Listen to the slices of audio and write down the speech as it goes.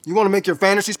You want to make your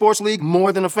fantasy sports league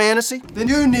more than a fantasy? Then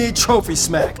you need Trophy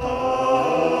Smack.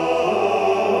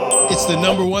 It's the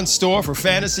 #1 store for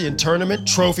fantasy and tournament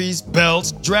trophies,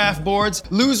 belts, draft boards,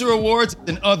 loser awards,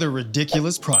 and other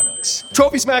ridiculous products.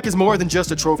 Trophy Smack is more than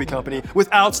just a trophy company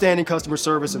with outstanding customer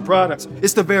service and products.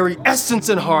 It's the very essence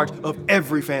and heart of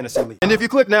every fantasy league. And if you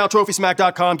click now,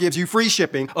 TrophySmack.com gives you free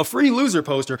shipping, a free loser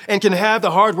poster, and can have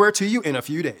the hardware to you in a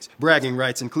few days. Bragging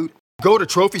rights included. Go to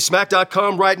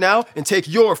TrophySmack.com right now and take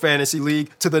your fantasy league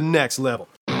to the next level.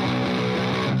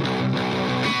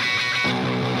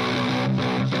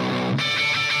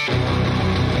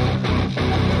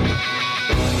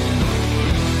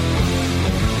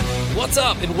 What's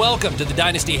up, and welcome to the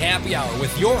Dynasty Happy Hour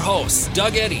with your hosts,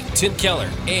 Doug Eddy, Tim Keller,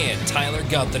 and Tyler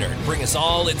Gunther. Bring us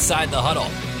all inside the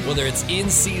huddle. Whether it's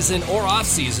in-season or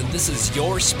off-season, this is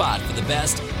your spot for the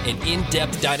best and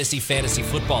in-depth Dynasty fantasy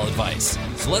football advice.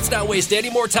 So let's not waste any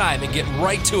more time and get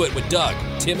right to it with Doug,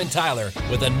 Tim, and Tyler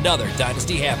with another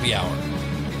Dynasty Happy Hour.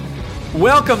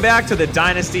 Welcome back to the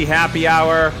Dynasty Happy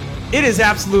Hour. It is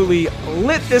absolutely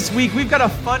lit this week. We've got a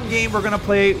fun game we're going to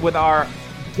play with our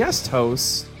guest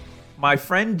host, my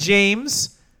friend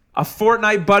James, a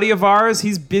Fortnite buddy of ours.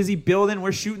 He's busy building.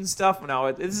 We're shooting stuff.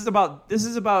 No, this is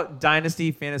about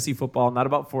Dynasty fantasy football, not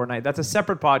about Fortnite. That's a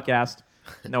separate podcast.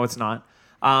 No, it's not.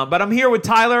 But I'm here with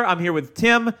Tyler. I'm here with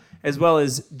Tim, as well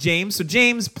as James. So,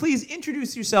 James, please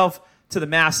introduce yourself to the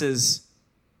masses,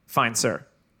 fine sir.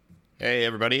 Hey,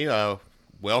 everybody.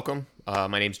 Welcome.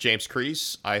 My name's James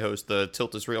Kreiss. I host the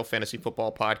Tilt is Real Fantasy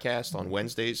Football Podcast on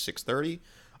Wednesdays, 6:30.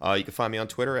 You can find me on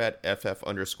Twitter at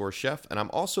 @FF_chef. And I'm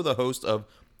also the host of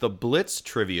the Blitz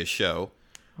Trivia Show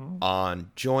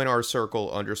on Join Our Circle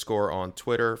 _ on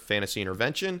Twitter, Fantasy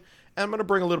Intervention. And I'm going to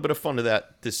bring a little bit of fun to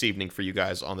that this evening for you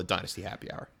guys on the Dynasty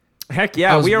Happy Hour. Heck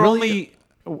yeah. We're only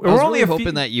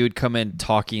hoping that you would come in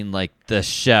talking like the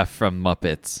chef from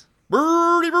Muppets.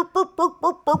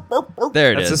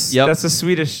 There it is. That's a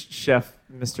Swedish chef,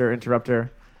 Mr. Interrupter.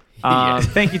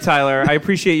 Thank you, Tyler. I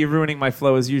appreciate you ruining my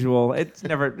flow as usual. It's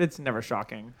never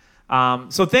shocking.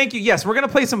 So thank you. Yes, we're going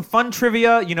to play some fun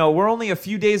trivia. You know, we're only a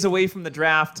few days away from the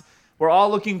draft. We're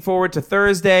all looking forward to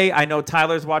Thursday. I know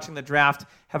Tyler's watching the draft,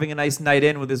 having a nice night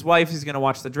in with his wife. He's going to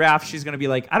watch the draft. She's going to be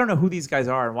like, I don't know who these guys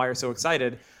are and why you're so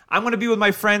excited. I'm going to be with my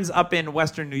friends up in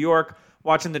Western New York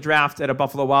watching the draft at a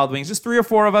Buffalo Wild Wings. Just 3 or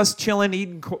 4 of us chilling,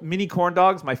 eating mini corn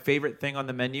dogs, my favorite thing on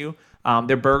the menu.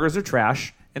 Their burgers are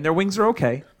trash, and their wings are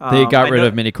okay. They got rid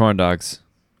of mini corn dogs,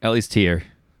 at least here.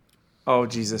 Oh,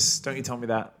 Jesus. Don't you tell me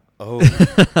that. Oh. All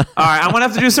right, I'm going to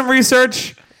have to do some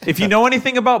research. If you know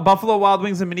anything about Buffalo Wild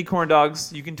Wings and mini corn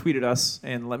dogs, you can tweet at us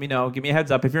and let me know. Give me a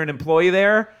heads up. If you're an employee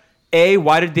there,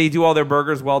 why did they do all their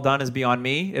burgers well done is beyond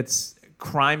me. It's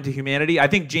crime to humanity. I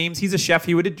think James, he's a chef.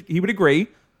 He would agree,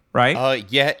 right?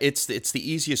 Yeah, it's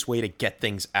the easiest way to get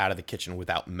things out of the kitchen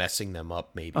without messing them up,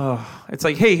 maybe. It's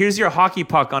like, hey, here's your hockey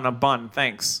puck on a bun.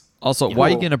 Thanks. Also, why are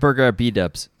you getting a burger at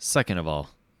B-Dubs? Second of all.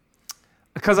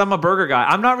 Because I'm a burger guy.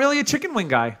 I'm not really a chicken wing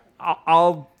guy.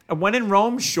 When in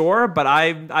Rome, sure, but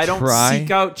I don't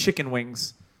seek out chicken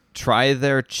wings. Try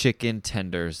their chicken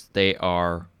tenders. They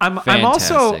are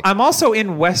fantastic. I'm also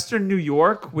in Western New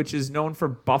York, which is known for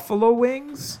buffalo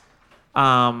wings,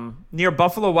 near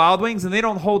Buffalo Wild Wings, and they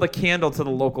don't hold a candle to the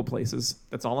local places.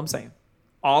 That's all I'm saying.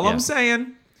 I'm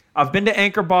saying. I've been to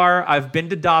Anchor Bar. I've been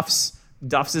to Duff's.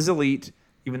 Duff's is elite,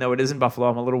 even though it is in Buffalo.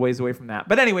 I'm a little ways away from that.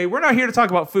 But anyway, we're not here to talk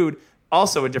about food.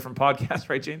 Also a different podcast,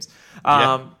 right, James?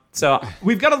 Yeah. So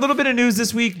we've got a little bit of news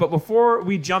this week, but before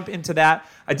we jump into that,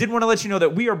 I did want to let you know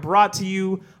that we are brought to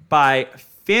you by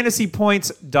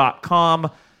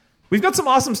fantasypoints.com. We've got some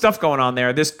awesome stuff going on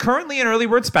there. There's currently an early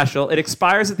bird special. It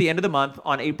expires at the end of the month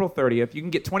on April 30th. You can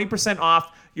get 20%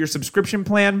 off your subscription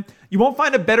plan. You won't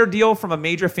find a better deal from a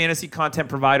major fantasy content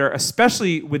provider,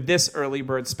 especially with this early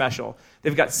bird special.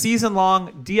 They've got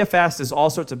season-long DFS. There's all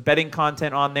sorts of betting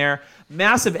content on there.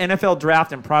 Massive NFL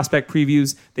draft and prospect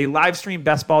previews. They live stream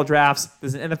best ball drafts.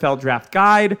 There's an NFL draft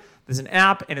guide. There's an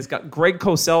app, and it's got Greg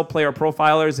Cosell player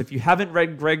profilers. If you haven't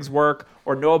read Greg's work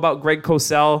or know about Greg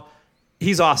Cosell,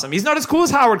 he's awesome. He's not as cool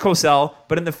as Howard Cosell,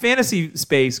 but in the fantasy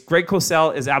space, Greg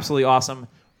Cosell is absolutely awesome.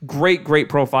 Great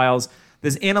profiles.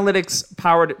 There's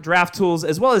analytics-powered draft tools,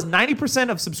 as well as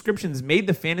 90% of subscriptions made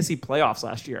the fantasy playoffs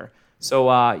last year. So,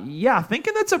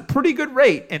 thinking that's a pretty good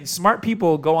rate. And smart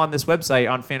people go on this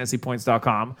website on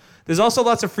fantasypoints.com. There's also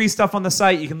lots of free stuff on the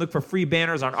site. You can look for free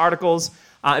banners on articles.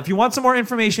 If you want some more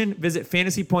information, visit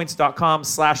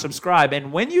fantasypoints.com/subscribe.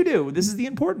 And when you do, this is the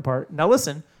important part. Now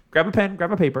listen, grab a pen,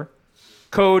 grab a paper.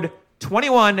 Code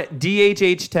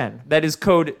 21DHH10. That is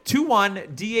code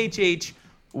 21DHH10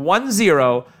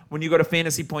 when you go to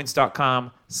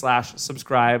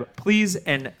fantasypoints.com/subscribe. Please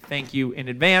and thank you in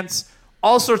advance.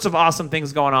 All sorts of awesome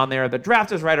things going on there. The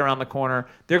draft is right around the corner.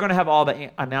 They're going to have all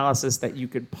the analysis that you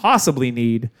could possibly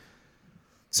need.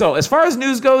 So as far as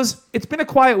news goes, it's been a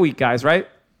quiet week, guys, right?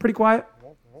 Pretty quiet?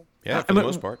 Yeah, for the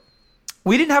most part.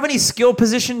 We didn't have any skill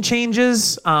position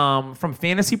changes from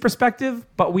fantasy perspective,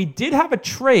 but we did have a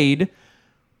trade,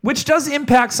 which does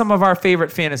impact some of our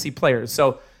favorite fantasy players.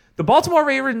 So the Baltimore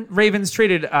Ravens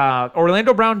traded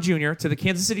Orlando Brown Jr. to the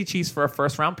Kansas City Chiefs for a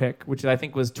first-round pick, which I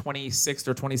think was 26th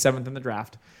or 27th in the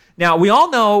draft. Now, we all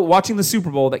know, watching the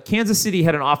Super Bowl, that Kansas City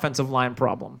had an offensive line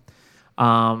problem.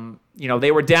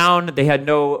 They were down. They had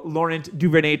no Laurent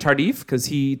Duvernay-Tardif because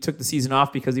he took the season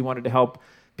off because he wanted to help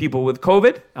people with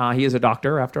COVID. He is a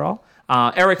doctor, after all.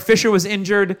 Eric Fisher was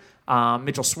injured.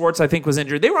 Mitchell Schwartz, I think, was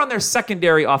injured. They were on their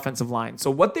secondary offensive line. So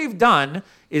what they've done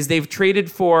is they've traded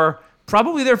for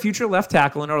probably their future left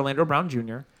tackle in Orlando Brown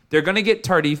Jr. They're going to get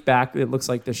Tardif back, it looks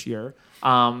like, this year.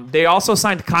 They also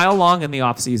signed Kyle Long in the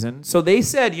offseason. So they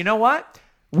said, you know what?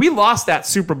 We lost that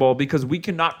Super Bowl because we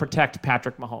cannot protect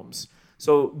Patrick Mahomes.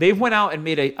 So they've went out and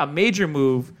made a major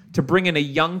move to bring in a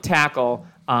young tackle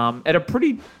at a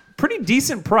pretty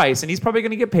decent price, and he's probably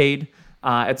going to get paid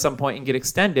at some point and get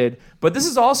extended. But this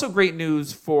is also great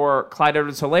news for Clyde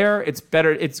Edwards-Helaire. It's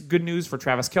good news for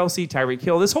Travis Kelce, Tyreek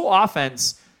Hill. This whole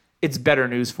offense, it's better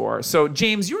news for. So,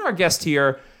 James, you're our guest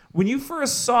here. When you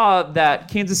first saw that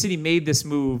Kansas City made this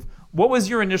move, what was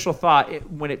your initial thought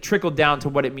when it trickled down to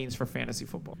what it means for fantasy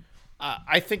football?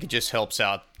 I think it just helps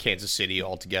out Kansas City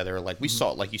altogether. Like we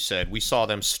saw, like you said, we saw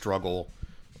them struggle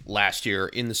last year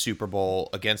in the Super Bowl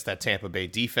against that Tampa Bay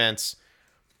defense.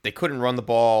 They couldn't run the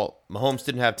ball. Mahomes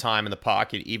didn't have time in the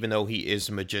pocket, even though he is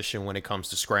a magician when it comes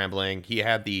to scrambling. He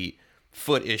had the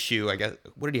foot issue. I guess,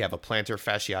 what did he have, a plantar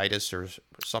fasciitis or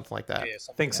something like that? Yeah,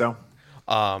 I think so.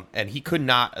 And he could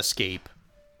not escape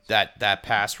that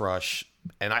pass rush.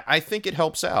 And I think it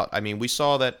helps out. I mean, we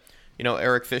saw that,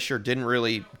 Eric Fisher didn't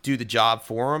really do the job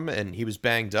for him, and he was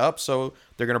banged up. So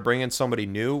they're going to bring in somebody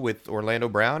new with Orlando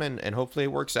Brown, and hopefully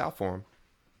it works out for him.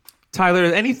 Tyler,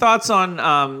 any thoughts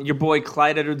on your boy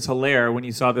Clyde Edwards-Helaire when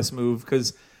you saw this move?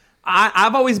 Because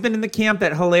I've always been in the camp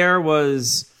that Helaire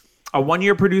was a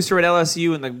one-year producer at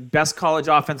LSU and the best college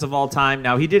offense of all time.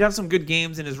 Now, he did have some good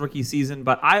games in his rookie season,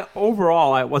 but I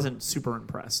wasn't super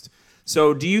impressed.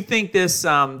 So do you think does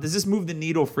this move the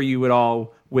needle for you at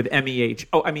all with CEH?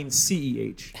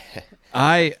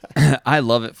 I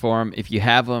love it for him. If you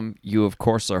have him, you of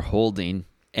course are holding.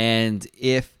 And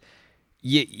if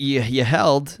you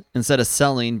held instead of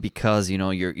selling because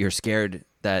you're scared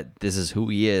that this is who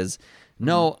he is.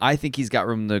 No, I think he's got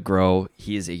room to grow.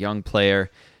 He is a young player.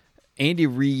 Andy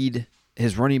Reid,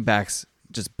 his running backs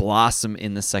just blossom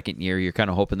in the second year. You're kind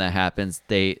of hoping that happens.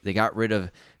 They got rid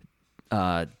of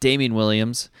Damian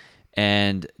Williams,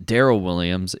 and Darrell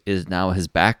Williams is now his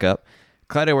backup.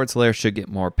 Clyde Edwards-Helaire should get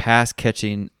more pass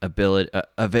catching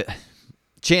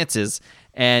chances,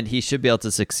 and he should be able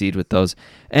to succeed with those.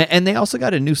 And they also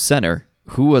got a new center.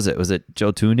 Who was it? Was it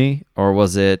Joe Thuney, or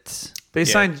was it? They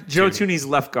signed Joe Thuney's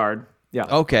left guard. Yeah.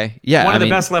 Okay. Yeah. One of the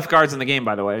best left guards in the game,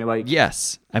 by the way.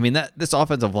 Yes. I mean, this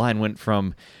offensive line went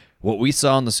from what we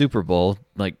saw in the Super Bowl,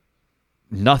 like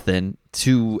nothing,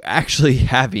 to actually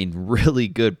having really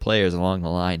good players along the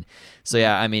line. So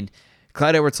yeah, I mean,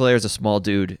 Clyde Edwards-Helaire is a small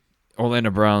dude. Orlando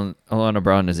Brown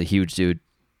is a huge dude.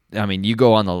 I mean, you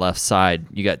go on the left side,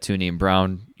 you got Thuney and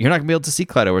Brown. You're not gonna be able to see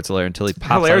Clyde Edwards-Helaire until he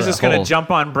pops. Hilaire's just gonna jump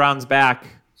on Brown's back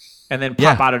and then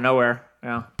pop out of nowhere.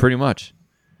 Yeah, pretty much.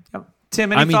 Yep.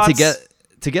 Tim, any thoughts?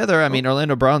 Together, I mean,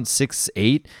 Orlando Brown's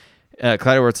 6'8". Clyde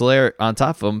Edwards-Helaire on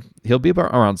top of him, he'll be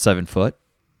about around 7 foot.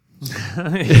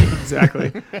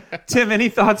 Exactly. Tim, any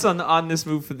thoughts on this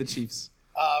move for the Chiefs?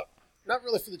 Not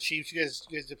really for the Chiefs. You guys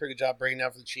did a pretty good job breaking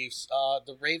down for the Chiefs.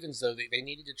 The Ravens, though, they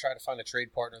needed to try to find a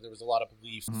trade partner. There was a lot of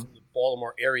belief from the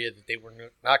Baltimore area that they were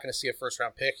not going to see a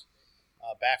first-round pick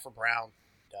back for Brown.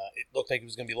 It looked like it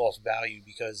was going to be lost value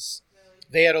because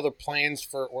they had other plans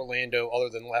for Orlando other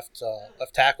than left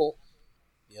tackle.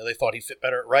 They thought he fit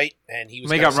better at right, and he was.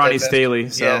 They got Ronnie Staley,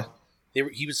 so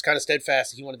he was kind of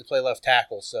steadfast. He wanted to play left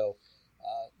tackle, so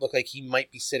looked like he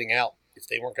might be sitting out if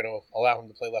they weren't going to allow him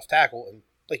to play left tackle. And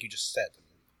like you just said,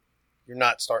 you're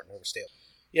not starting over Staley.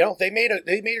 They made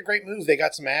a great move. They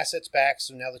got some assets back,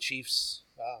 so now the Chiefs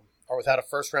are without a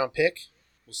first-round pick.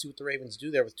 We'll see what the Ravens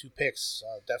do there with 2 picks.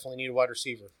 Definitely need a wide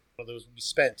receiver. One of those would be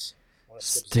Spence.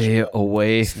 Stay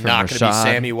away from not Rashad gonna be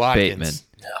Sammy Watkins. Bateman.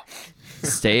 No.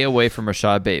 Stay away from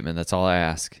Rashad Bateman. That's all I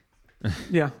ask.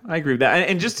 Yeah, I agree with that.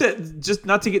 And just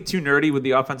not to get too nerdy with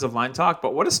the offensive line talk,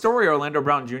 but what a story Orlando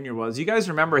Brown Jr. was. You guys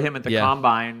remember him at the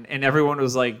combine, and everyone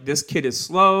was like, "This kid is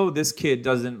slow. This kid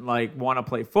doesn't want to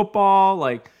play football."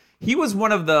 Like, he was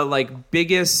one of the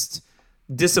biggest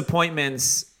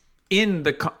disappointments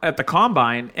at the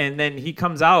combine, and then he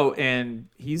comes out and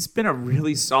he's been a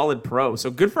really solid pro.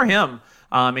 So good for him.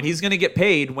 And he's going to get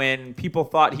paid when people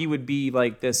thought he would be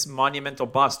this monumental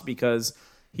bust because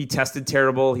he tested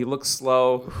terrible. He looks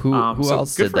slow. Who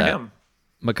else good did for that? him.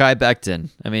 Mekhi Becton.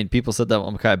 I mean, people said that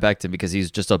about Mekhi Becton because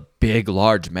he's just a big,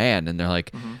 large man, and they're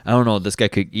like, I don't know, this guy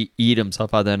could eat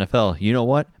himself out of the NFL. You know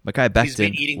what? Mekhi Becton He's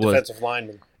been eating defensive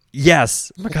linemen.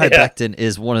 Yes, Mekhi Becton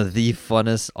is one of the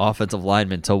funnest offensive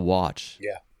linemen to watch.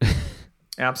 Yeah.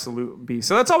 Absolute beast.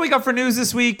 So that's all we got for news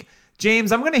this week.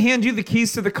 James, I'm going to hand you the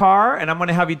keys to the car, and I'm going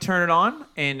to have you turn it on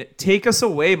and take us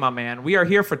away, my man. We are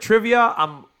here for trivia.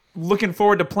 I'm looking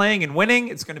forward to playing and winning.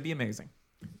 It's going to be amazing.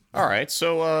 All right,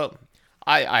 so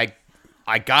I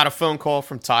got a phone call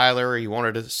from Tyler. He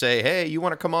wanted to say, hey, you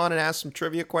want to come on and ask some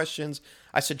trivia questions?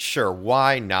 I said, sure,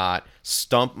 why not?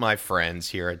 Stump my friends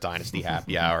here at Dynasty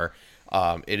Happy Hour.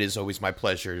 It is always my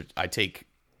pleasure. I take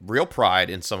real pride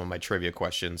in some of my trivia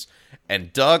questions.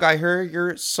 And Doug, I hear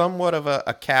you're somewhat of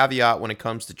a caveat when it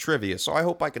comes to trivia, so I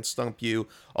hope I can stump you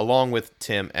along with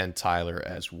Tim and Tyler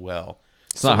as well.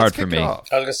 It's not hard for me. I was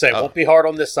going to say, it won't be hard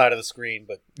on this side of the screen,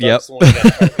 but Yep. that's the one you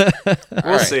gotta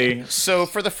We'll see. So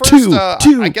for the first,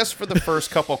 I guess for the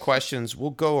first couple questions, we'll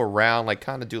go around,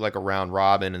 kind of do a round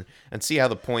robin and see how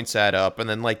the points add up. And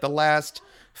then the last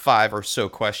 5 or so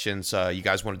questions, you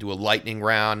guys want to do a lightning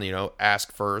round,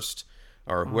 ask first,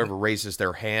 or whoever raises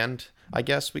their hand, I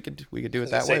guess we could do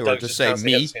it that way, or just say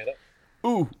me.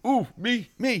 Ooh,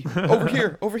 me, over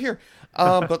here.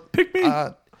 But pick me.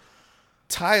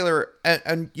 Tyler,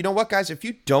 and you know what, guys? If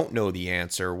you don't know the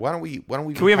answer, why don't we?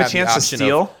 Can we have a chance to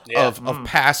steal of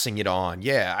passing it on?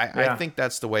 Yeah, I think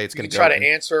that's the way it's going to go. Try to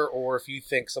answer, or if you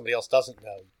think somebody else doesn't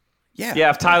know. Yeah.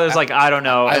 If Tyler's I don't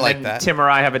know, I and like then that. Tim or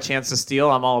I have a chance to steal,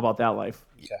 I'm all about that life.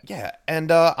 Yeah,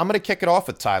 and I'm going to kick it off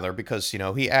with Tyler because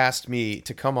he asked me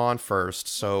to come on first,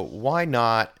 so why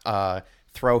not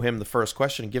throw him the first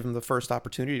question and give him the first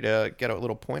opportunity to get a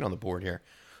little point on the board here.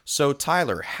 So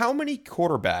Tyler, how many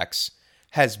quarterbacks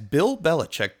has Bill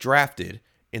Belichick drafted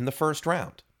in the first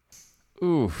round?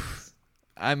 Oof.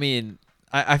 I mean,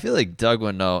 I feel like Doug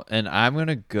would know, and I'm going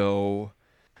to go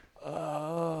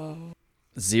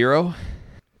 0.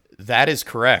 That is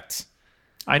correct.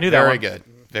 I knew that Very one. good.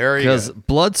 Very Because good.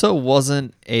 Bledsoe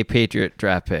wasn't a Patriot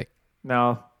draft pick.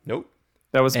 No, Nope.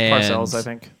 that was And- Parcells, I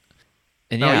think.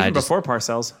 And No, yeah, even I just, before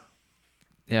Parcells.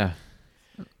 yeah.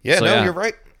 Yeah, So, no, yeah. you're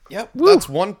right. Yep. That's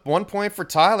one point for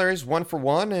Tyler. Is 1 for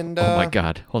 1, and Oh my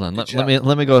God! Hold on. Let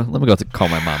me go to call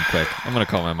my mom quick. I'm gonna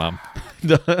call my mom.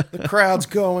 the crowd's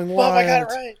going wild. Mom, I got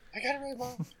it right,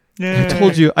 Mom.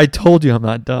 I told you I'm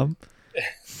not dumb.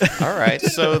 All right.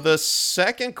 So the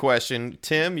second question,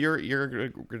 Tim, you're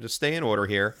going to stay in order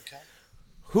here. Okay.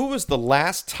 Who was the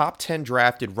last top 10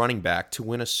 drafted running back to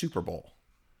win a Super Bowl?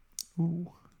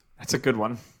 Ooh, that's a good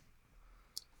one.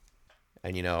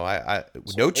 And I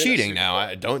no cheating now.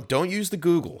 I don't use the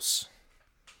Googles.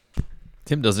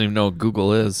 Tim doesn't even know what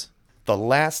Google is. The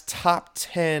last top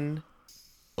 10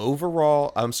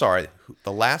 overall. I'm sorry.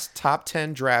 The last top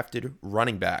 10 drafted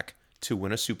running back to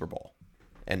win a Super Bowl.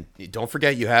 And don't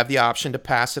forget, you have the option to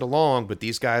pass it along, but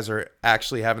these guys are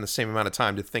actually having the same amount of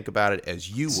time to think about it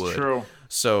as you would. True.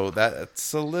 So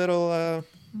that's a little.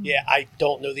 Yeah, I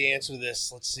don't know the answer to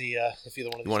this. Let's see if either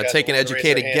one of these You want to guys take an wants to raise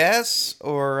their educated hand. guess,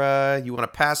 or you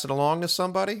want to pass it along to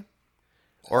somebody?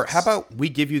 Or how about we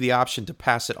give you the option to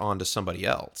pass it on to somebody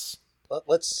else?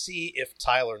 Let's see if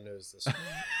Tyler knows this.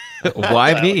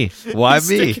 Why me? Why me?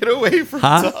 Stick it away from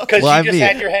Huh? Doug. Because Why you just me?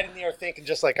 had your head in the air thinking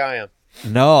just like I am.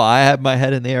 No, I have my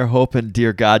head in the air hoping,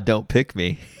 dear God, don't pick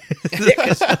me.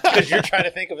 Because you're trying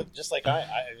to think of it just like I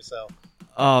am. So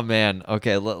Oh man.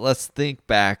 Okay, let's think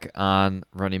back on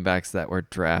running backs that were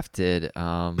drafted.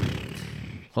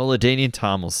 LaDainian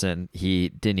Tomlinson, he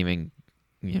didn't even,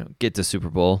 get to Super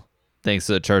Bowl thanks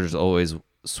to the Chargers always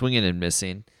swinging and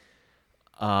missing.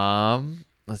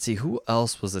 Let's see who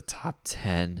else was a top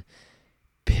 10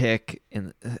 pick.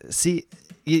 And see,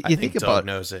 you I think Doug about.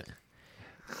 knows it.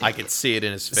 I could see it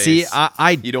in his face. See,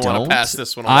 I you don't want to pass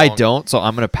this one along. I don't, so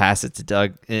I'm going to pass it to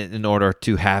Doug in order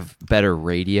to have better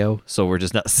radio, so we're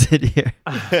just not sitting here.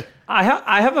 I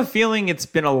have a feeling it's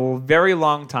been a very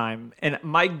long time, and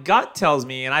my gut tells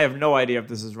me, and I have no idea if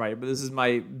this is right, but this is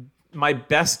my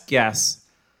best guess.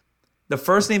 The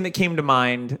first name that came to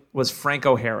mind was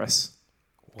Franco Harris,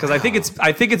 because I think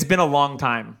it's been a long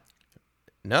time.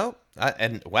 No,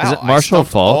 And wow, Is it Marshall I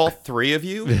stumped Faulk? all three of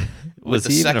you Was with the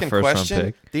he even a second first-round question.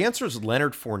 pick? The answer is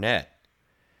Leonard Fournette.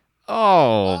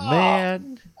 Oh,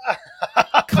 man.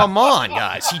 Come on,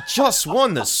 guys. He just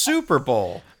won the Super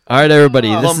Bowl. All right,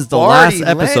 everybody. This is the last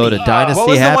Lombardi episode Lenny. of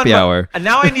Dynasty Happy Hour. And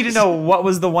now I need to know what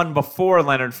was the one before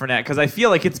Leonard Fournette, because I feel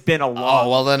like it's been a long. Oh,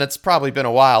 well, then it's probably been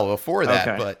a while before that.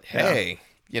 Okay. But hey,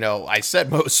 I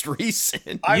said most recent.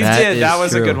 You That did. is That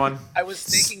was true. a good one. I was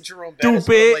thinking Jerome Bettis,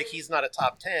 Stupid. but like he's not a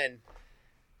top 10.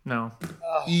 No.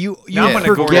 You Now I'm gonna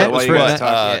Google forget it while you guys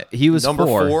Fournette- talk. he was number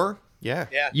 4. 4. Yeah.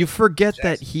 Yeah. You forget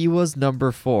that he was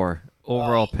number 4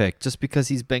 overall pick just because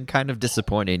he's been kind of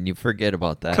disappointing. You forget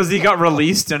about that. Because he got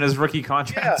released in his rookie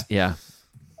contract. Yeah.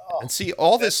 And see,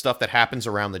 all this stuff that happens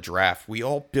around the draft, we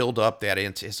all build up that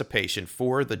anticipation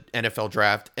for the NFL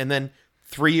draft, and then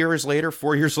 3 years later,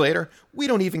 4 years later, we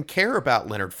don't even care about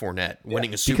Leonard Fournette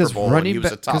winning a Super Because Bowl when he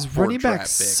was a top because 4 running draft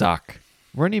backs pick. suck.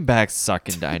 Running backs suck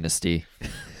in Dynasty.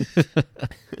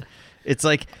 It's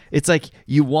like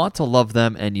you want to love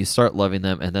them and you start loving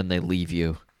them and then they leave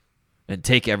you and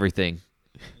take everything.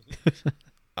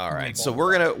 All right, so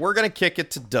we're gonna kick it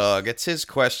to Doug. It's his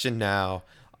question now.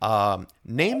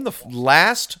 Name the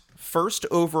last first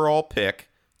overall pick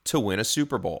to win a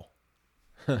Super Bowl.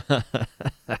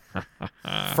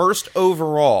 First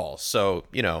overall, so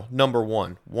number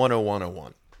 1,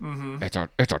 10101.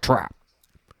 It's a trap.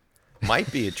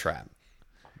 Might be a trap.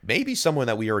 Maybe someone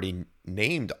that we already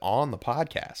named on the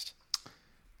podcast.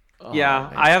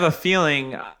 Yeah, I have a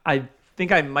feeling. I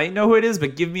think I might know who it is,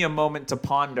 but give me a moment to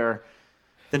ponder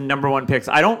the number 1 picks.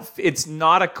 It's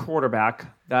not a quarterback,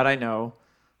 that I know.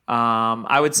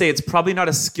 I would say it's probably not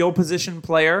a skill position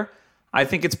player. I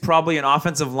think it's probably an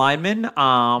offensive lineman.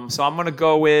 So I'm going to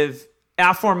go with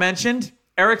aforementioned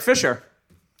Eric Fisher.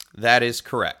 That is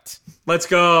correct. Let's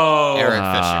go. Eric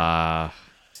Fisher.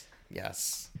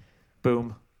 Yes.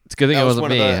 Boom. It's a good thing it wasn't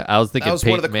me. I was thinking that was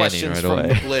one of the Peyton Manning questions right from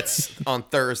away. the Blitz on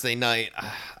Thursday night.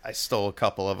 I stole a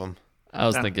couple of them. I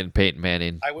was thinking Peyton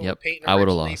Manning. I went Yep, with Peyton I would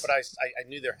have originally, lost. but I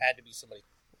knew there had to be somebody.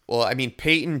 Well, I mean,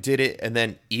 Peyton did it, and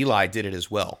then Eli did it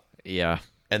as well, Yeah.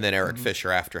 and then Eric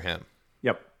Fisher after him.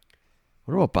 Yep.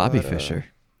 What about Bobby Fisher?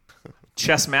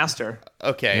 Chess master.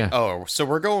 Okay. Yeah. Oh, so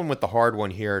we're going with the hard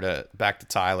one here back to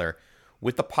Tyler.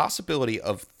 With the possibility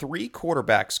of 3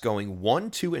 quarterbacks going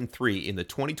 1, 2, and 3 in the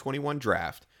 2021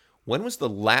 draft, when was the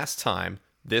last time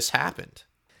this happened?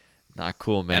 Not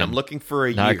cool, man. And I'm looking for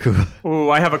a Not year. cool. Ooh,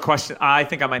 I have a question. I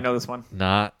think I might know this one.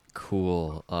 Not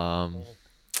cool.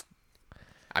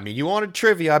 I mean, you wanted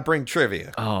trivia, I bring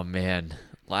trivia. Oh man,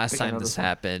 last I know time this this one.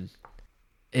 happened,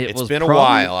 It's was been a probably-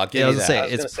 while, I'll give yeah, I you was that. gonna I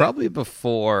say, was it's gonna say. probably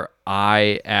before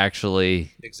I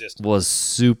actually Existed. was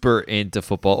super into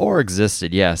football or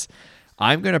existed. Yes,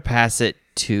 I'm gonna pass it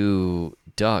to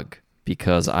Doug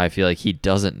because I feel like he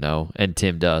doesn't know and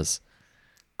Tim does.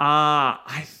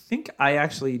 I think I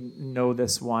actually know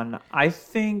this one. I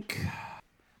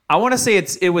want to say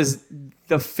it was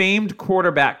the famed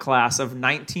quarterback class of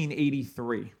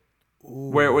 1983,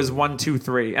 where it was 1, 2,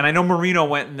 3, and I know Marino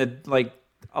went in the 12th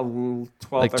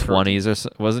Like or 20s or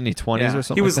wasn't he 20s Yeah, or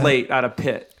something? he was like that? late out of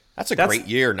Pitt. That's a great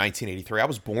year, 1983. I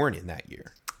was born in that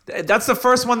year. That's the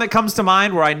first one that comes to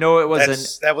mind where I know it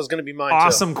was That was going to be mine an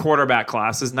awesome quarterback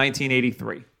class. Is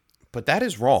 1983. But that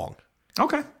is wrong.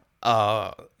 Okay.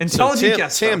 So Intelligent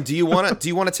guess. Tim, though. do you want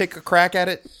to take a crack at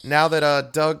it now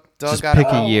that Doug Just got pick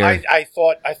it? a year. I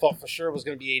thought for sure it was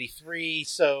going to be 83.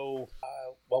 So,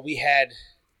 we had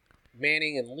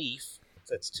Manning and Leaf.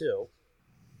 That's 2.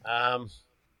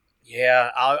 Yeah,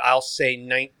 I'll say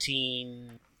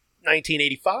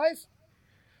 1985.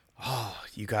 Oh,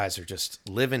 you guys are just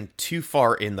living too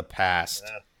far in the past.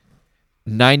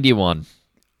 91.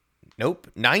 Nope.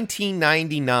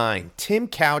 1999. Tim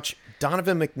Couch,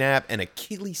 Donovan McNabb, and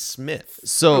Achilles Smith.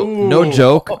 So no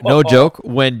joke.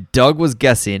 When Doug was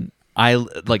guessing,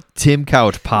 Tim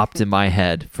Couch popped in my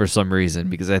head for some reason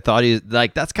because I thought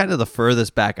that's kind of the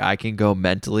furthest back I can go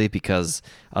mentally because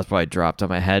I was probably dropped on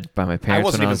my head by my I parents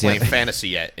wasn't when I even was playing young. fantasy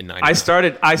yet in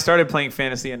 99. I started playing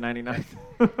fantasy in 99.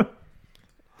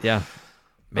 Yeah, Oh,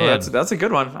 man. that's a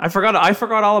good one. I forgot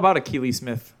all about Achilles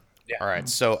Smith. All right.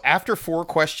 So after 4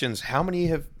 questions, how many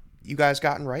have you guys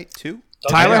gotten right? 2?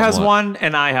 Tyler got has one. one,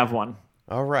 and I have one.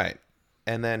 All right.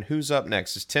 And then who's up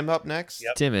next? Is Tim up next?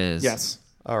 Yep. Tim is. Yes.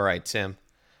 All right, Tim.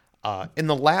 In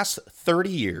the last 30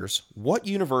 years, what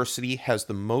university has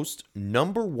the most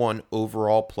number 1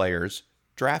 overall players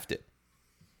drafted?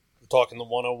 We're talking the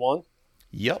 101.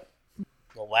 Yep.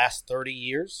 The last 30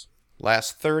 years.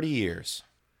 Last 30 years.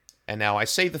 And now I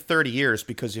say the 30 years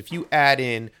because if you add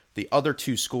in the other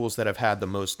 2 schools that have had the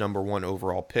most number 1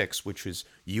 overall picks, which was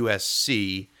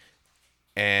USC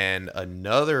and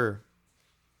another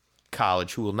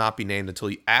college who will not be named until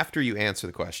after you answer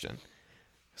the question.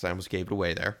 Because I almost gave it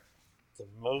away there. The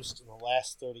most in the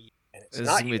last 30 years. And it's This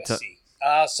not is gonna be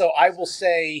USC. So I will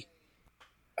say,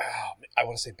 I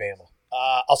want to say Bama.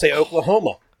 I'll say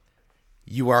Oklahoma.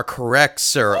 You are correct,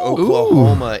 sir.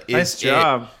 Oklahoma is Nice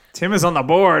job. Tim is on the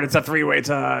board. It's a three-way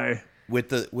tie. with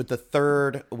the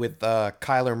third with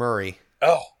Kyler Murray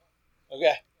Oh,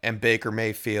 okay. and Baker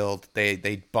Mayfield.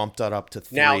 They bumped that up to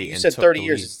 3. Now, you and said took 30 the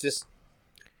years. lead. It's this.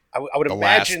 I would The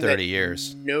last imagine 30 that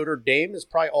years. Notre Dame is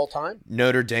probably all time.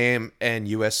 Notre Dame and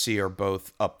USC are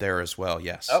both up there as well.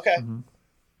 Yes. Okay.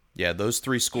 Yeah, those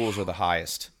 3 schools are the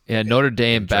highest. Yeah, Notre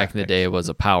Dame back in the day was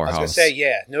a I was powerhouse. gonna say,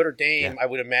 yeah, Notre Dame. I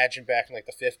would imagine back in like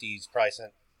the 50s, probably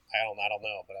sent. I don't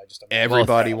know, but I just imagine.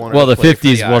 Everybody wanted Well, to the play for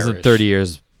 50s wasn't Irish. 30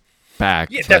 years back.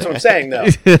 Yeah, but- that's what I'm saying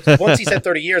though. Once he said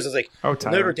 30 years, I was like, Oh,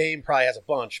 Tyler. Notre Dame probably has a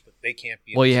bunch, but they can't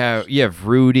be. Well, you have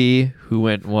Rudy, who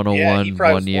went 101 yeah, he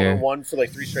probably one was year. 1-1 for like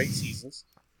 3 straight seasons.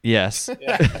 Yes.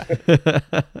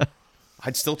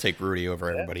 I'd still take Rudy over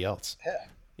everybody else, Yeah.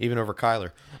 even over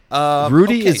Kyler.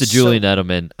 Rudy okay, is the Julian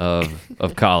Edelman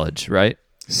of college, right?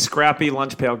 Scrappy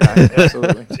lunch pail guy.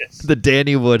 Absolutely. The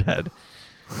Danny Woodhead.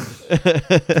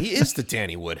 He is the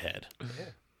Danny Woodhead.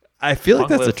 I feel like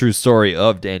Long that's a live. true story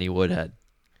of Danny Woodhead.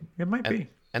 It might be.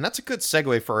 And that's a good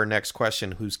segue for our next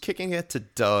question, who's kicking it to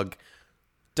Doug.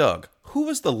 Doug, who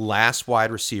was the last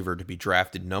wide receiver to be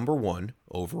drafted number 1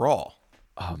 overall?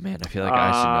 Oh, man, I feel like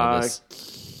I should know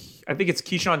this. I think it's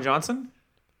Keyshawn Johnson.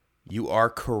 You are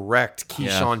correct. Yeah.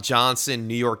 Keyshawn Johnson,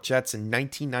 New York Jets in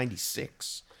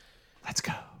 1996. Let's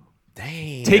go.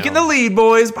 Damn. Taking the lead,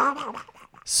 boys.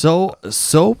 So,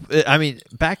 I mean,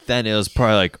 back then it was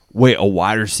probably like, wait, a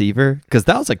wide receiver? Because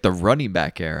that was like the running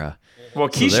back era. Well,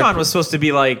 they're Keyshawn was supposed to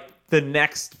be like the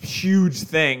next huge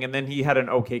thing, and then he had an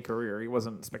okay career. He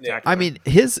wasn't spectacular. I mean,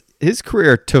 his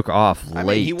career took off I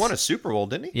late. mean, he won a Super Bowl,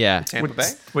 didn't he? Yeah. With Tampa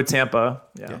Bay. with Tampa.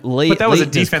 Yeah. Late- but that was a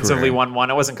late in his defensively career. 1-1.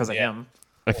 It wasn't because of him.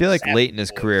 I feel like Sad late in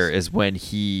his boys. career is when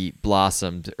he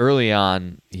blossomed. Early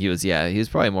on, he was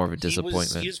probably more of a He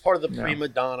disappointment. was part of the prima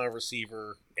donna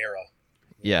receiver era.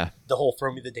 Yeah. The whole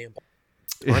throw me the damn ball.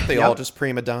 Aren't they all just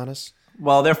prima donnas?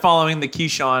 Well, they're following the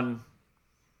Keyshawn.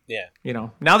 Yeah. You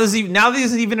know, now there's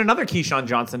even another Keyshawn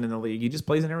Johnson in the league. He just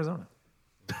plays in Arizona.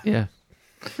 Yeah.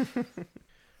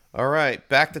 All right,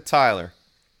 back to Tyler.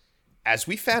 As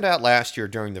we found out last year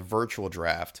during the virtual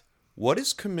draft, what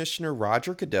is Commissioner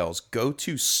Roger Goodell's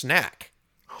go-to snack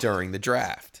during the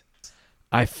draft?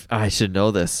 I should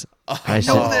know this. I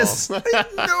should know this. I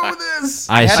know this.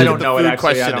 I Had should don't the know it, food actually.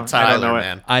 question I to don't know Tyler, it.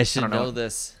 man. I should I don't know know it.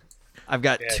 this. I've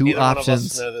got Yeah, two neither one of us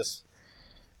options. know this.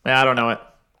 I don't know it.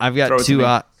 I've Throw got it to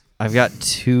me. I've got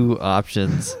 2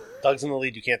 options. Doug's in the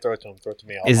lead. You can't throw it to him. Throw it to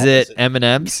me. Is I'll it miss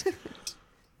M&M's?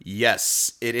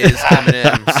 Yes, it is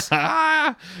M&M's.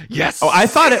 Yes. Oh, I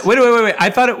thought it. Wait. I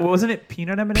thought it wasn't it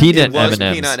peanut M&Ms. Peanut It was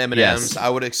M&Ms. peanut M&Ms. Yes. I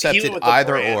would accept Even it with the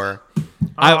either brand. or.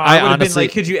 I would have been honestly,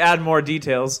 like, could you add more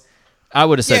details? I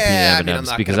would have said Yeah, I peanut mean, I'm M&Ms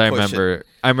not because gonna I push remember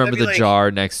That'd be the like-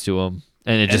 jar next to them,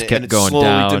 and it just And kept it going slowly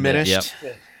down. diminished.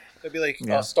 Yeah. It'd be like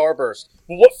Yeah. Starburst.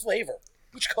 Well, what flavor?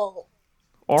 Which color?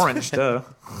 Orange, duh.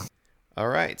 All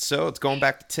right, so it's going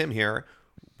back to Tim here.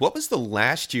 What was the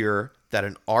last year that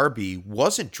an RB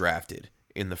wasn't drafted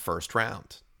in the first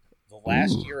round? The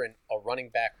last year a running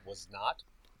back was not.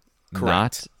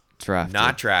 Not drafted.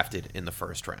 Not drafted in the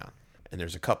first round. And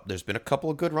there's been a couple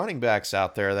of good running backs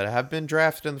out there that have been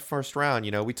drafted in the first round.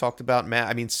 You know, we talked about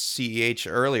CEH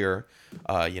earlier.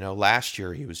 Last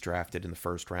year he was drafted in the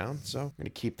first round. So I'm going to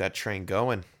keep that train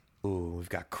going. Ooh, we've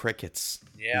got crickets.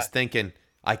 Yeah. He's thinking,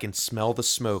 I can smell the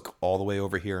smoke all the way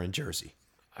over here in Jersey.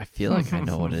 I feel like I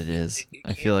know what it is.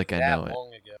 I feel like I That know it.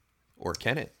 long ago. Or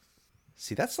can it?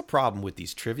 See, that's the problem with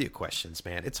these trivia questions,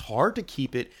 man. It's hard to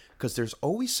keep it because there's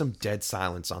always some dead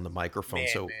silence on the microphone. Man,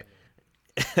 so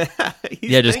man.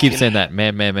 Yeah, just keep saying that.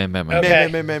 Man. Okay.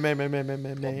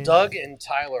 Man. Doug and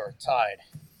Tyler are tied,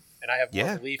 and I have more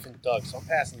Yeah. belief in Doug, so I'm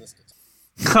passing this to.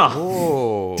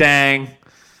 Oh, Dang.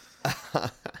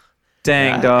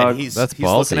 Dang, And dog. he's That's looking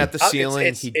ballsy. at the It's- ceiling.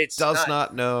 it's- he it's does not-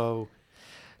 not know.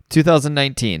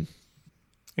 2019.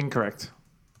 Incorrect.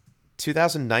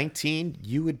 2019,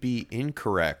 you would be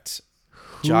incorrect.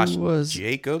 Josh was-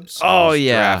 Jacobs Oh, was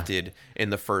yeah. drafted in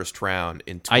the first round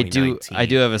in I 2019.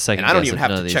 do have a second And I don't guess even at have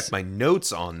none to of check these. my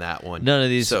notes on that one. None of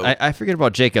these. So, I forget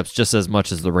about Jacobs just as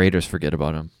much as the Raiders forget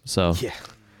about him. So yeah.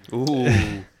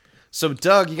 Ooh. So,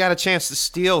 Doug, you got a chance to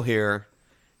steal here.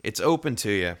 It's open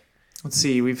to you. Let's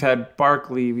see. We've had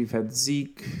Barkley. We've had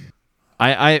Zeke.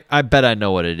 I bet I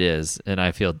know what it is, and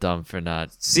I feel dumb for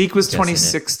not. Zeke was Guessing it.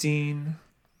 2016.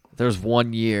 There's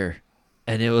 1 year,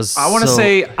 and it was. I want to so-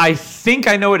 say, I think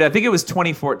I know it. I think it was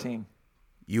 2014.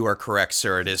 You are correct,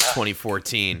 sir. It is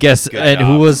 2014. Guess Good and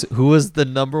job. who was the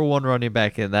number one running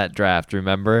back in that draft?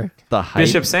 Remember the height?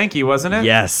 Bishop Sankey, wasn't it?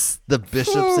 Yes, the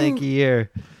Bishop Sankey year.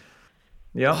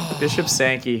 Yep. Bishop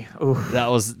Sankey. Ooh. That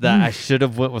was that. I should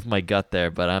have went with my gut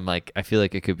there, but I'm like, I feel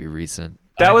like it could be recent.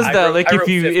 That was I the wrote- like I if wrote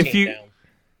you 15 down.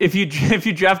 if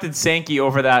you drafted Sankey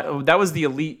over that was the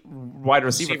elite wide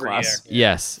receiver class.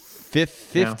 Yeah. Yes,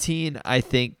 15. I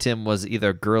think Tim was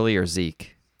either Gurley or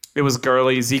Zeke. It was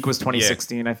Gurley. Zeke was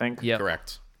 2016, I think. Yep.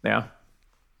 Correct. Yeah.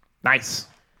 Nice.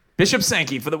 Bishop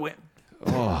Sankey for the win.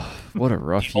 What a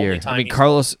rough only year. time I mean,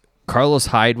 he's- Carlos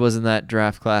Hyde was in that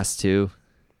draft class too.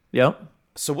 Yep.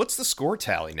 So what's the score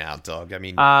tally now, Doug? I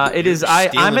mean, It is. you're I'm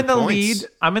stealing in the points. lead.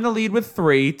 I'm in the lead with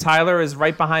 3. Tyler is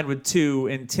right behind with 2,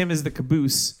 and Tim is the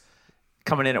caboose,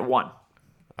 coming in at 1.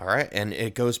 All right, and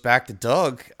it goes back to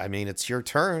Doug. I mean, it's your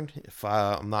turn, if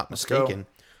I'm not go. mistaken.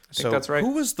 So that's right.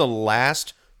 who was the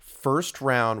last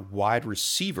first-round wide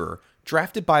receiver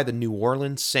drafted by the New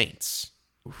Orleans Saints?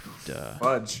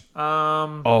 Fudge.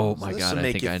 Oh my This god, will I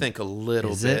make think you I think a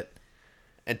little Is bit. it?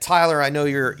 And Tyler, I know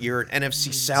you're an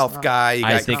NFC South guy. You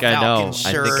I got think your I know. Falcon I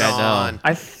shirt think I know. on.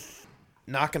 I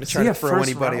Not going to was try he to a throw first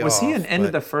anybody round? off. Was he an end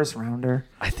of but- the first rounder?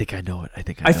 I think I know it. I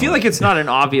think I feel like it's not an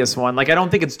obvious one. Like I don't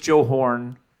think it's Joe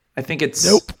Horn. I think it's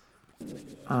Nope.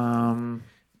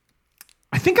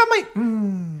 I think I might.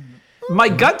 My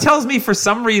gut tells me for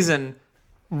some reason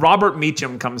Robert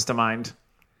Meacham comes to mind,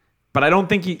 but I don't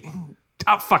think he.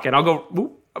 Oh fuck it! I'll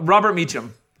go Robert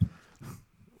Meacham.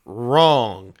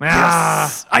 Wrong.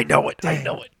 Yes, I know it. I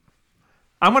know it.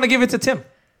 I'm gonna give it to Tim.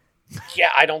 Yeah,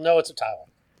 I don't know. It's a Tyler.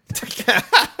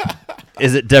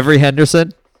 Is it Devery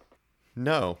Henderson?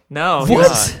 No. No,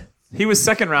 he was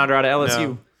second rounder out of LSU,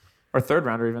 No. or third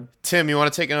rounder even. Tim, you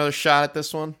want to take another shot at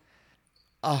this one?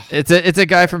 It's a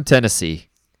guy from Tennessee.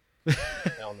 I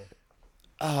don't know.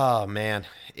 Oh, man.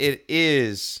 It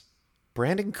is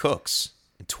Brandon Cooks.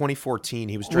 In 2014,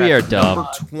 he was We are drafted dumb. number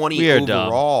 20 We are dumb.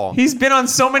 overall. He's been on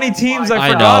so many teams, I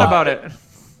I forgot know. about it.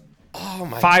 Oh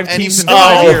my! 5 and teams he's in still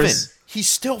 5 relevant. years. He's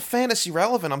still fantasy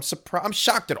relevant. I'm surprised. I'm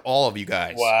shocked at all of you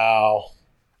guys. Wow.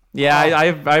 Yeah,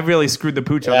 I really screwed the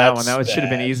pooch on that one. That's That should have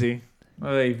been bad. easy.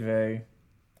 Oy vey.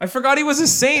 I forgot he was a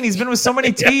Saint. He's been with so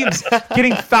many teams,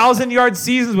 getting 1,000-yard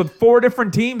seasons with 4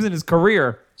 different teams in his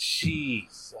career.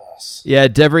 Jesus. Yeah,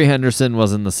 Devery Henderson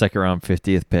was in the second round,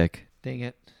 50th pick. Dang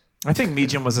it. I think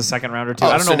Meacham was a second rounder too. Oh,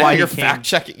 I don't so know now why you're he came. fact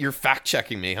checking. You're fact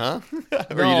checking me, huh?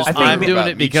 Or No, you just I think I'm talking doing about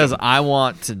it because Meacham? I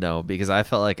want to know because I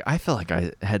felt like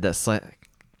I had that slight.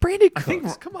 Brandon Cooks,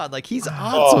 think- come on, like he's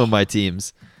on some of my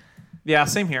teams. Yeah,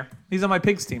 same here. He's on my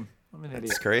pigs team. I'm an idiot.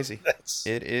 It's crazy.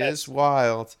 It is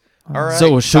wild. All right.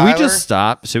 So should we Tyler? just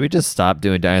stop? Should we just stop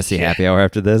doing Dynasty Happy Hour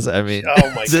after this? I mean, Oh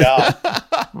my god.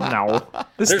 No,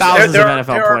 there's There's- thousands there of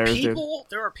NFL there players, are dude, people,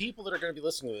 There are people that are going to be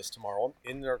listening to this tomorrow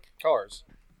in their cars,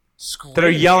 that are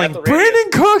screaming yelling, at the radio,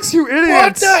 "Brandon Cooks, you What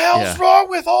idiots!" the hell's Yeah. wrong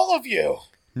with all of you?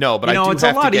 No, but You know, I do it's a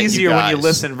have to lot get easier when you guys-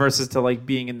 listen versus to like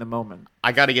being in the moment.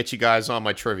 I got to get you guys on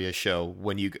my trivia show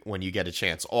when you get a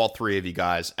chance. All 3 of you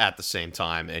guys at the same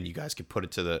time, and you guys can put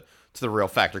it to the real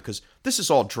factor because this is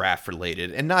all draft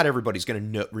related, and not everybody's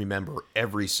going to remember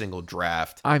every single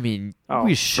draft. I mean, Oh,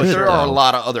 we for should. But there are a though.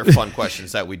 lot of other fun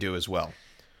questions that we do as well.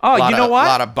 Oh, you know A what?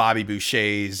 lot of Bobby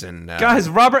Bouchers and Guys,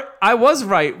 I was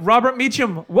right. Robert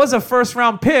Meacham was a first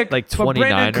round pick, Like but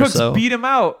 29 Brandon or Cooks so. beat him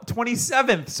out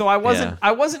 27th. So I wasn't Yeah.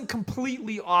 I wasn't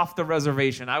completely off the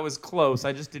reservation. I was close.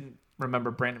 I just didn't remember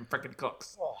Brandon frickin'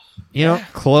 Cooks. You know,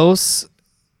 close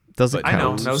doesn't I know,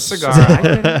 count. no cigar. I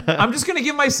get it. I'm just gonna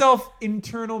give myself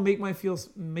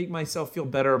make myself feel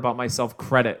better about myself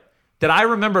credit that I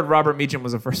remembered Robert Meacham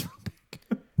was a first round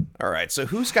pick. all right. So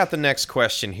who's got the next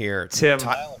question here? Tim.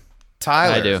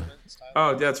 Tyler. I do.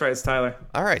 Oh, that's right. It's Tyler.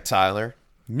 All right, Tyler.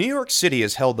 New York City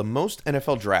has held the most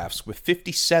NFL drafts with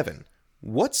 57.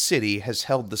 What city has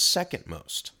held the second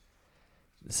most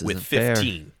This with isn't fair.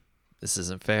 15? This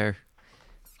isn't fair.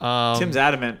 Tim's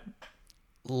adamant.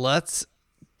 Let's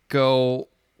go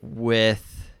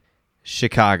with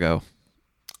Chicago.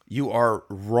 You are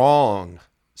wrong,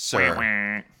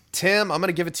 sir. Tim, I'm going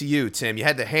to give it to you, Tim. You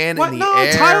had the hand What? in the No,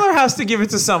 air. Tyler has to give it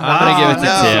to someone. I'm gonna give it to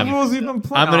That's the Tim. rules we've been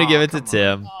playing. I'm gonna Oh, give it to come on.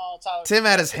 Tim. Oh, Tyler. Tim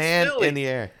had his It's hand Philly. in the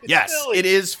air. It's Yes, Philly. it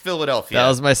is Philadelphia. That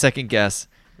was my second guess.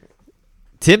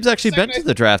 Tim's actually been to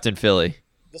the draft in Philly.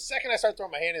 The second I started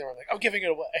throwing my hand in there, I'm like, I'm giving it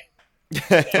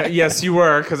away. Yes, you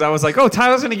were, because I was like, oh,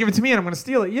 Tyler's going to give it to me, and I'm going to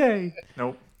steal it. Yay.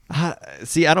 Nope.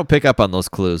 See, I don't pick up on those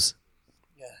clues.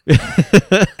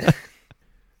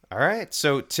 All right,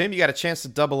 so Tim, you got a chance to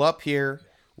double up here.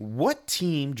 What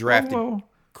team drafted Whoa.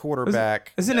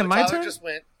 quarterback? Isn't it my Tyler turn? just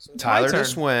went. So Tyler turn.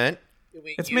 just went. It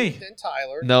went It's you, me. Then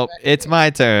Tyler. Nope, back it's to my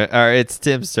turn. Or it's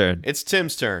Tim's turn. It's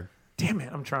Tim's turn. Damn it,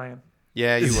 I'm trying.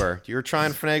 Yeah, you were. You were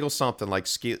trying to finagle something like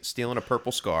stealing a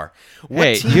purple scar. What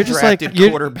Hey, team you're just like- drafted you're-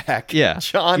 quarterback yeah.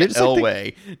 John You're just like the-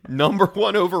 Elway, number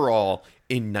 1 overall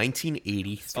in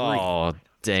 1983? Oh,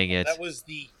 dang it. That was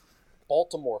the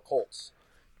Baltimore Colts.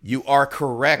 You are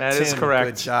correct, That Tim. is correct.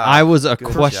 Good job. I was a Good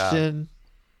question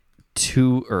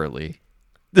too early.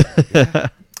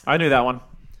 I knew that one.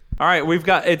 All right,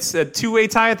 it's a 2-way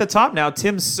tie at the top now.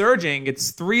 Tim's surging.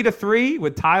 It's 3-3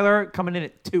 with Tyler coming in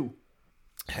at 2.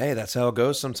 Hey, that's how it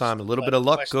goes sometimes. A little bit of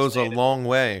luck Questions goes a later. long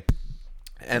way.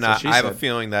 And That's what she I have a said.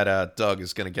 feeling that Doug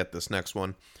is going to get this next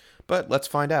one. But let's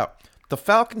find out. The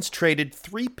Falcons traded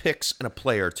 3 picks and a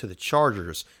player to the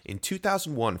Chargers in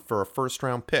 2001 for a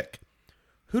first-round pick.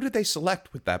 Who did they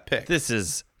select with that pick? This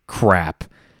is crap.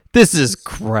 This is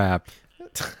crap.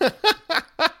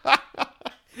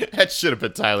 That should have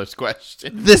been Tyler's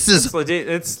question. This is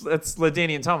It's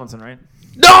LaDainian Tomlinson, right?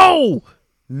 no.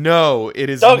 No, it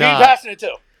is Doug, who you not. passing it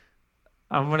to?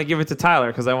 I'm going to give it to Tyler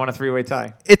because I want a 3-way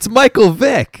tie. It's Michael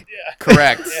Vick.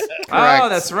 Correct. Oh,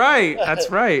 that's right. That's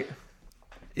right.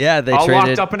 Yeah, they All traded.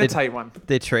 locked up in a tight one.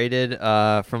 They traded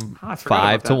from I forgot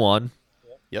 5 about to that. 1,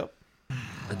 Yep.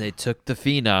 and they took the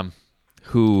Phenom,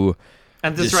 who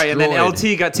And that's right. And then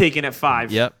destroyed- LT got taken at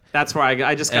 5. Yep. That's where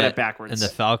I just got and- it backwards. And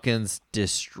the Falcons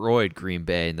destroyed Green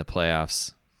Bay in the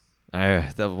playoffs.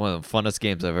 That was one of the funnest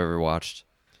games I've ever watched.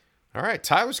 All right,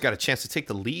 Tyler's got a chance to take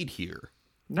the lead here.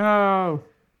 No.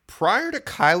 Prior to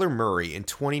Kyler Murray in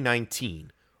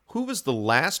 2019, who was the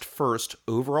last first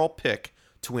overall pick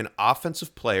to win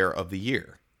Offensive Player of the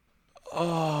Year?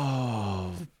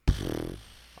 Oh.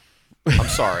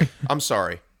 I'm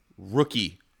sorry.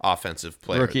 Rookie Offensive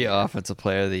Player. Rookie Offensive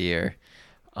Player of the Year.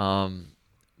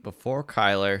 Before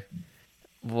Kyler,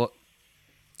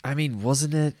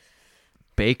 wasn't it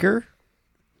Baker?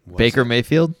 Baker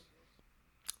Mayfield?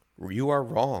 You are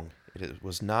wrong. It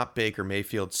was not Baker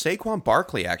Mayfield. Saquon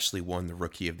Barkley actually won the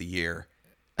Rookie of the Year.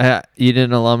 You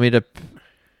didn't allow me to.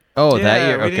 Oh, Yeah, that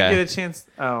year. we Okay. didn't get a chance.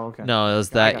 Oh, okay. No, it was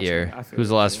I that got you. year. I feel Who's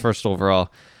the you. last first overall?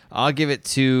 I'll give it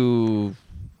to.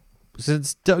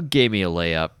 Since Doug gave me a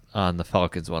layup on the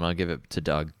Falcons one, I'll give it to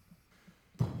Doug.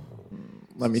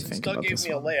 Let me Since think Doug about gave this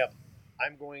me a one. layup,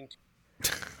 I'm going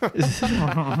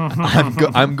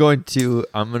to.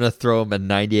 I'm going to throw him a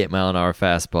 98-mile-an-hour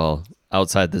fastball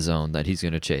outside the zone that he's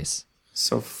going to chase.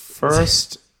 So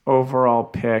first overall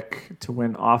pick to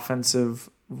win Offensive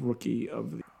Rookie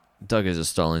of the Doug is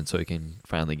just stalling so he can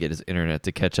finally get his internet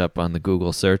to catch up on the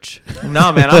Google search.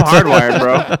 No, man, I'm hardwired,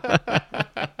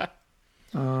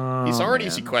 bro. These aren't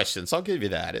easy questions. I'll give you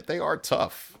that. They are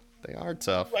tough. They are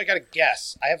tough. I got a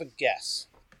guess. I have a guess.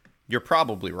 You're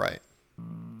probably right.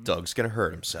 Doug's going to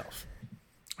hurt himself.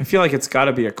 I feel like it's got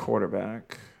to be a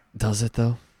quarterback. Does it,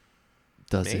 though?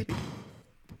 Does Maybe. it?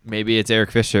 Maybe it's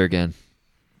Eric Fisher again.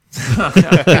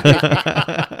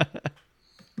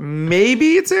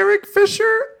 Maybe it's Eric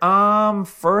Fisher.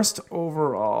 First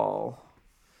overall.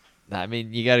 I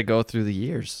mean, you got to go through the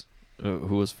years.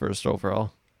 Who was first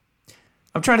overall?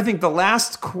 I'm trying to think the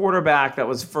last quarterback that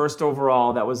was first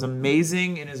overall that was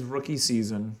amazing in his rookie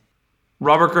season.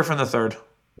 Robert Griffin III.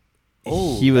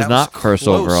 Oh, He was that not first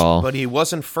close, overall. But he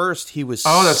wasn't first. He was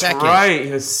Oh, that's second. right.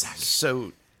 He was second.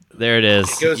 So, There it is.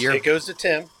 It goes to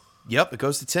Tim. yep, it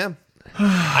goes to Tim.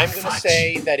 I'm going to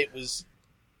say that it was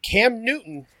Cam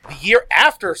Newton the year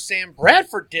after Sam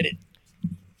Bradford did it.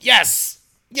 Yes.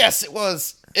 Yes, it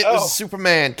was. It Oh. was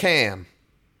Superman Cam.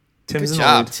 Tim's Good in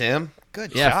job, the lead. Tim.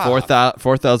 Good Yeah, job.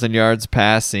 4,000 yards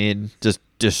passing, just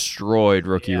destroyed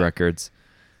rookie records.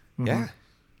 Yeah.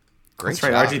 Great That's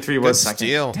right, job. RG3 was Good second.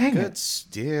 Steal. Dang Good it.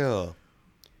 steal.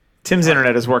 Tim's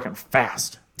internet is working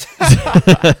fast.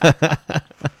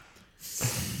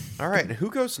 All right, and who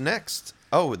goes next?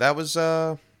 Oh, that was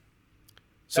So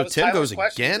That was Tim Tyler's goes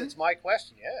question. again? It's my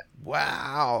question, yeah.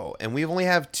 Wow. And we only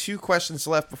have 2 questions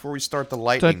left before we start the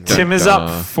lightning round. Tim is up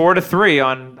 4-3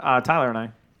 on Tyler and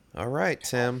I. All right,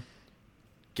 Tim.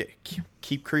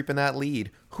 Keep creeping that lead.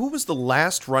 Who was the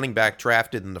last running back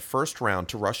drafted in the first round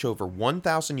to rush over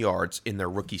 1,000 yards in their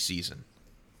rookie season?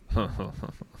 Jacobs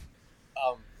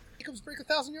break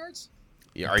 1,000 yards?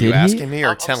 Are Did you he? asking me or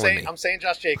I'm telling saying, me? I'm saying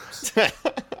Josh Jacobs.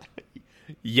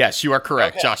 Yes, you are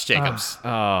correct, Okay. Josh Jacobs.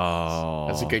 Oh.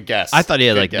 That's a good guess. I thought he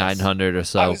had Good like guess. 900 or I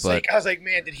so, was but like,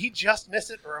 man, did he just miss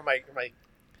it, or am I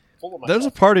full of myself? there's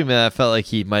a part of me that felt like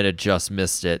he might have just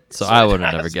missed it, so I would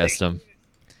have never honestly. guessed him.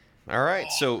 All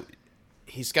right, so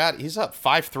he's up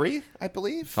 5-3, I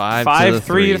believe.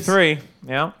 5-3 to 3.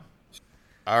 Yeah.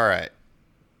 All right.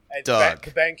 Hey, Doug.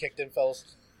 The bang kicked in, fellas.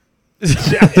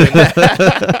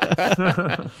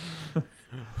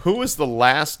 Who was the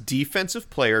last defensive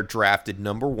player drafted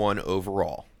number 1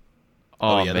 overall?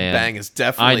 Oh, yeah, man. the bang is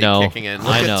definitely kicking in.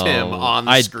 Look at Tim on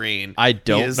the screen. I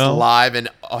don't he is know. live and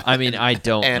I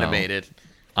don't animated. know.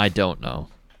 I don't know.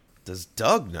 Does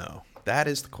Doug know? That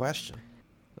is the question.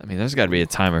 I mean, there's got to be a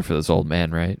timer for this old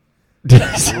man, right? That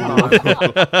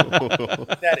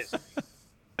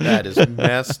is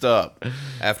messed up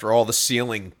after all the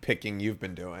ceiling picking you've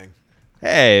been doing.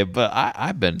 Hey, but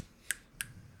I've been.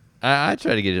 I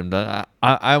try to get him done.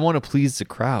 I want to please the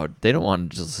crowd. They don't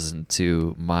want to just listen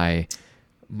to my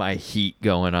heat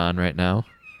going on right now.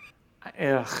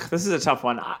 Ugh, this is a tough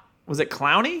one. Was it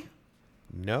Clowney?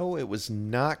 No, it was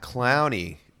not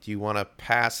Clowney. Do you want to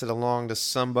pass it along to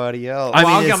somebody else?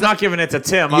 I'm not giving it to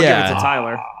Tim. I'll give it to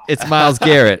Tyler. It's Myles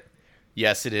Garrett.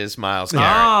 Yes, it is Myles Garrett.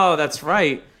 Oh, that's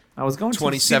right. I was going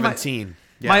 2017.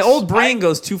 To my old brain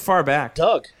goes too far back.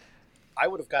 Doug, I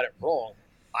would have got it wrong.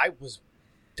 I was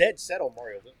dead set on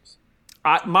Mario Lewis.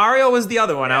 Mario was the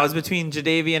other one. I was between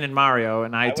Jadeveon and Mario,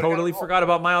 and I would've totally got it forgot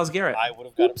about Myles Garrett. I would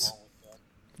have got it wrong.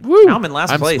 Woo! Now I'm in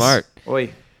last place. Smart.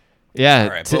 Oi. Yeah, All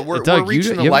right, but we're Doug,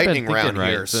 reaching the you haven't lightning been round thinking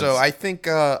here, right so since. I think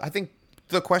the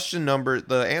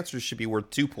answers should be worth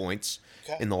 2 points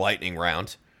in the lightning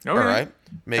round. Okay. All right,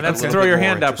 make And it a that's little throw bit your more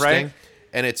hand up, right? interesting.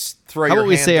 And it's throw How your about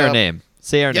we hand say our up. name?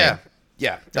 Say our name.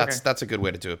 Yeah, Okay. that's a good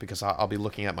way to do it because I'll be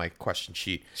looking at my question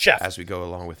sheet Chef. as we go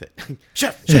along with it.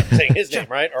 Chef. Saying his name,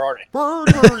 right? Or our name?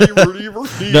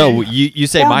 No, you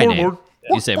say my name.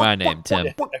 You say my name, Tim.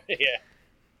 Yeah.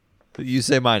 You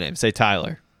say my name. Say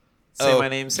Tyler. Say my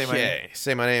name. Say my name. Okay,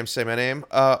 say my name. Say my name.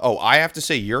 I have to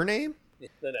say your name?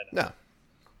 No. No.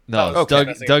 No,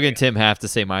 okay. Doug and Tim have to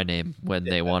say my name when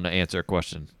they want to answer a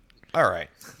question. All right.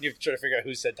 You're trying to figure out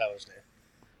who said Tyler's name.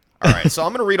 All right, so I'm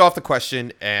going to read off the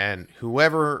question, and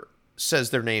whoever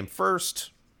says their name first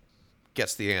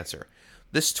gets the answer.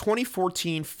 This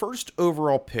 2014 first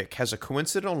overall pick has a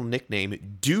coincidental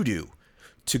nickname, Doo-Doo,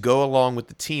 to go along with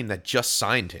the team that just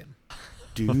signed him.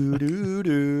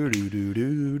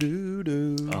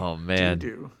 Doo-doo-doo-doo-doo-doo-doo. Oh, man.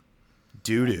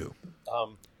 Doo-Doo.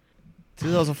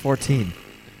 2014.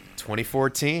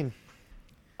 2014.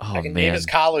 Oh, I can name man. his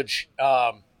college.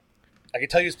 I can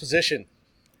tell you his position.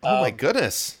 Oh, my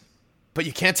goodness. But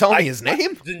you can't tell me his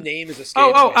name? The name is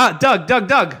escaping me. Doug.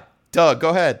 Doug, go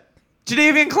ahead.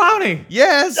 Jadeveon Clowney.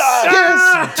 Yes.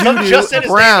 Doug Doo-Doo just said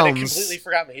his Browns. name and it completely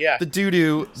forgot me. Yeah. The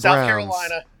Doo-Doo South Browns.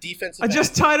 Carolina defensive I end.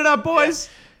 just tied it up, boys.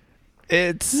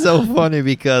 It's so funny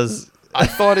because I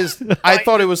thought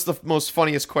it was the most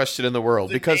funniest question in the world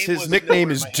The because name his was nickname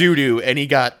nowhere is in my head. Doo-Doo, and he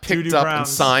got picked Doo-Doo up Browns.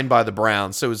 and signed by the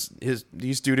Browns. So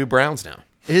he's Doo-Doo Browns now.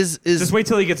 Just wait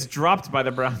till he gets dropped by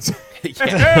the Browns.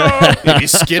 Maybe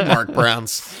skid mark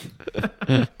Browns.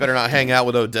 Better not hang out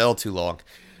with Odell too long.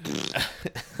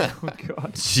 Oh,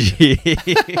 God. Gee.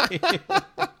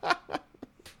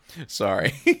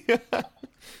 Sorry.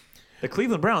 The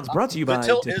Cleveland Browns brought to you The by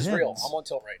tilt is real. Depends. I'm on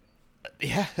tilt right now.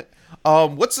 Yeah.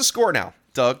 What's the score now,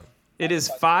 Doug? It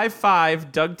is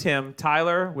 5-5. Doug, Tim,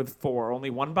 Tyler with 4. Only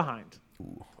one behind.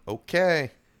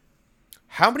 Okay.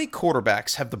 How many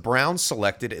quarterbacks have the Browns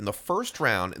selected in the first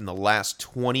round in the last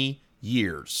 20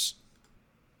 years?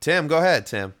 Tim, go ahead,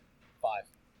 Tim. 5.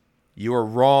 You are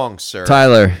wrong, sir.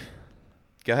 Tyler,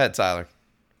 Go ahead, Tyler.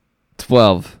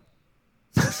 12.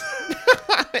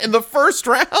 In the first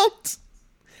round?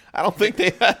 I don't think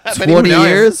they have 20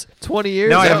 years? 20 years?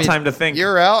 Now I have mean, time to think.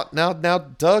 You're out. Now,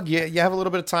 Doug, you have a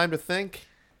little bit of time to think.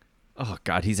 Oh,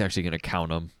 God, he's actually going to count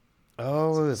them.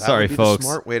 Oh, that Sorry, would be folks.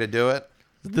 the smart way to do it.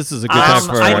 This is a good time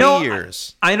for I know- 20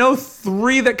 years. I know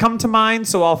 3 that come to mind,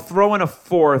 so I'll throw in a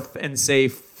 4th and say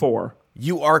 4.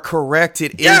 You are correct.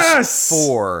 It is Yes!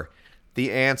 4.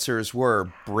 The answers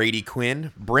were Brady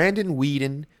Quinn, Brandon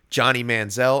Weeden, Johnny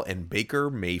Manziel, and Baker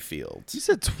Mayfield. You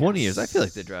said 20 years. I feel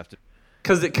like they drafted.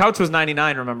 Because the couch was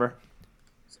 99, remember?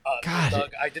 God.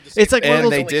 Doug, I did the same It's like thing. one of I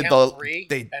those- only They did count the- 3,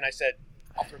 they- and I said,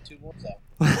 I'll throw 2 more. So.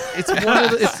 It's one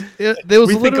of there was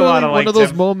We think a literally lot one alike, of those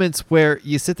Tim. moments where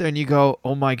you sit there and you go,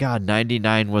 "Oh my God,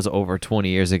 99 was over 20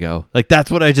 years ago." Like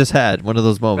that's what I just had. One of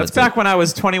those moments. That's back when I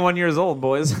was 21 years old,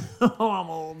 boys. Oh, I'm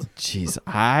old. Jeez,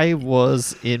 I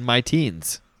was in my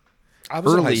teens, I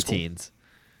was in high early school. teens.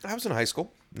 I was in high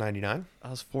school, 99. I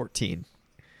was 14.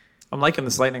 I'm liking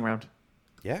this lightning round.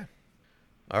 Yeah.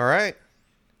 All right.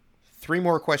 3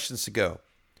 more questions to go.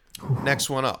 Next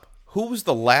one up. Who was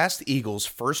the last Eagles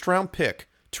first-round pick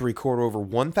to record over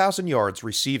 1,000 yards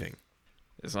receiving?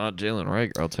 It's not Jalen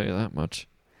Rager, I'll tell you that much.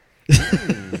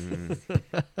 Tim,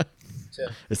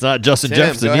 It's not Justin Tim,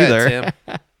 Jefferson go ahead, either. Tim.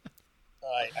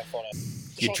 I thought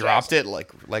You dropped it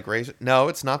like Razor. No,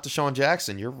 it's not Deshaun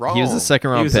Jackson. You're wrong. He was a second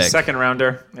He round was pick. a second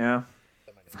rounder. Yeah.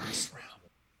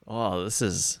 Oh, this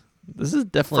is This is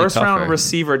definitely First tougher. round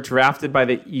receiver drafted by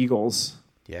the Eagles.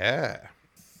 Yeah.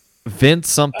 Vince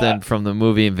something from the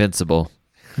movie Invincible.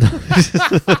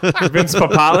 Vince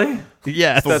Papale?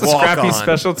 Yes. That walk scrappy on.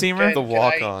 special teamer? The Can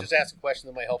walk-on. I just ask a question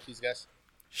that might help these guys?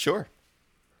 Sure.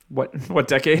 What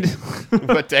decade?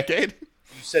 What decade?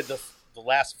 You said the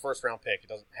last first round pick. It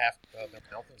doesn't have to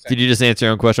count. Did you just answer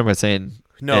your own question by saying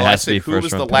No, it I has to be said who first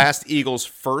was the round pick? last Eagles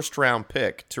first round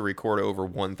pick to record over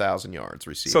 1,000 yards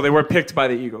received? So they were picked by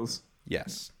the Eagles.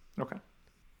 Yes. Okay.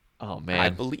 Oh, I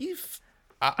man. believe.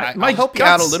 my I'll help you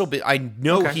out a guts- little bit. I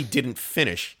know Okay. he didn't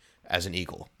finish as an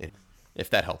Eagle, if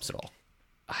that helps at all.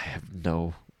 I have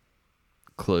no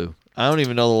clue. I don't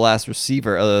even know the last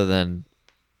receiver other than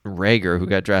Rager, who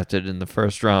got drafted in the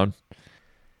first round.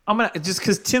 I'm gonna just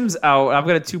because Tim's out. I've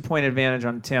got a 2-point advantage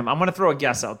on Tim. I'm gonna throw a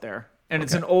guess out there, and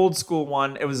it's an old school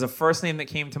one. It was the first name that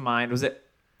came to mind. Was it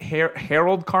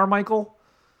Harold Carmichael?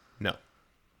 No.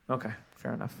 Okay,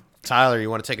 fair enough. Tyler, you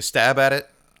want to take a stab at it?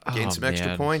 Gain Oh, some extra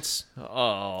man. points?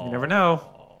 Oh. You never know.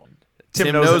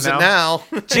 Tim knows it now.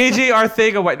 JJ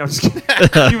Arthega White. No, just kidding.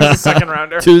 He was a second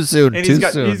rounder. Too soon. And Too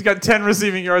he's soon. got 10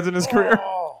 receiving yards in his career.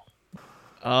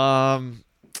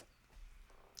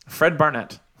 Fred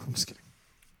Barnett. I'm just kidding.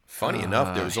 Funny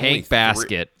enough, there was only Hank three.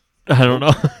 Basket. I don't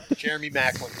know. Jeremy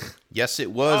Macklin. Yes,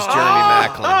 it was Jeremy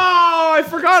Macklin. Oh, I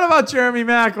forgot about Jeremy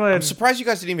Macklin. I'm surprised you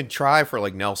guys didn't even try for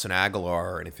like Nelson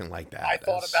Aguilar or anything like that. I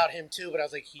thought about him too, but I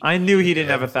was like, I knew he didn't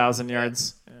have 1,000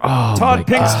 yards. Oh, Todd my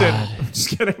Pinkston. God. I'm just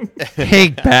kidding.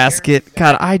 Hank Basket.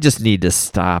 God, I just need to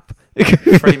stop.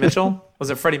 Freddie Mitchell? Was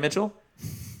it Freddie Mitchell?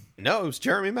 No, it was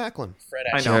Jeremy Macklin. Fred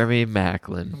I know. Jeremy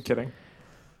Macklin. I'm kidding.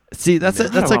 See, that's I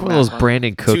like love one of those Macklin.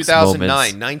 Brandon Cooks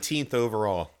 2009, moments. 19th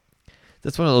overall.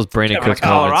 That's one of those Brandon Out of Cooks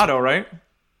moments. Colorado, right?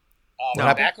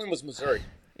 Macklin was Missouri.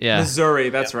 Yeah. Missouri,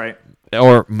 that's right.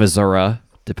 Or Missouri,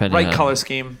 depending Right on. color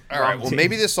scheme. All right, Wrong well, team.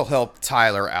 maybe this will help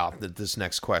Tyler out, this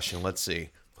next question. Let's see.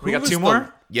 We Who got was two the-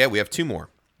 more? Yeah, we have two more.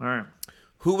 All right.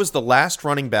 Who was the last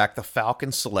running back the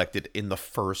Falcons selected in the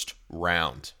first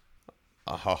round?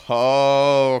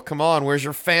 Oh, come on. Where's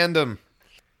your fandom?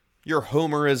 Your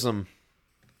homerism.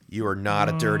 You are not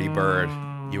a dirty bird.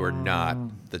 You are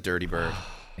not the dirty bird.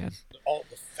 All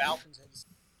the Falcons.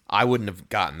 I wouldn't have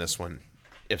gotten this one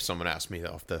if someone asked me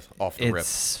off the rip.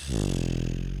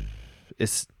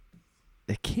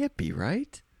 It can't be,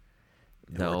 right?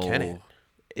 No. Or can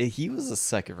it? He was a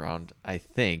second round, I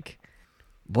think.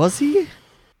 Was he?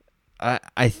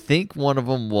 I think one of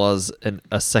them was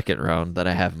a second round that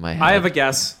I have in my head. I have a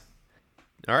guess.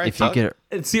 All right, If you Doug? get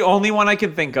It's the only one I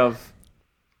can think of.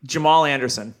 Jamal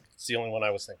Anderson. It's the only one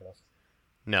I was thinking of.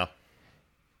 No.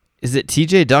 is it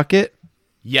TJ Duckett?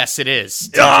 Yes, it is.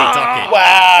 TJ Duckett.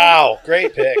 Wow,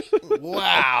 great pick.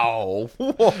 Wow.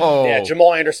 Whoa. Yeah,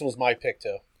 Jamal Anderson was my pick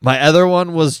too. My other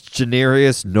one was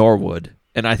Janarius Norwood,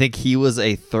 and I think he was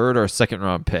a third or second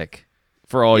round pick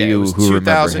for all Yeah, it you was who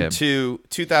remember him.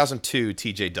 2002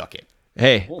 TJ Duckett.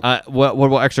 Hey,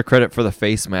 what extra credit for the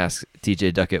face mask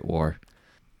TJ Duckett wore?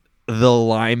 The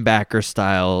linebacker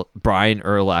style Brian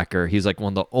Urlacher. He's like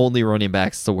one of the only running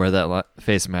backs to wear that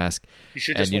face mask. You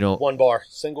should And just you know- one bar,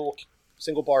 single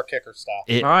bar kicker style.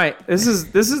 It, All right. This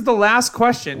is the last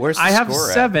question. Where's the I have score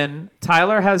at? 7.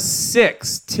 Tyler has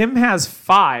 6. Tim has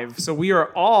 5. So we are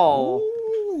all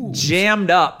jammed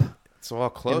up. It's all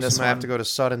close. this I'm gonna have one. to go to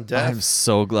sudden death. I'm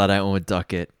so glad I went with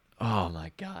Duckett. Oh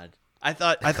my god. I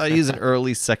thought he was an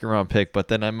early second round pick, but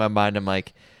then in my mind I'm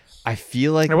like, I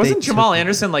feel like It wasn't they Jamal took-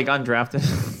 Anderson like undrafted.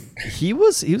 He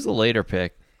was a later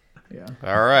pick. Yeah.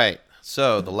 All right.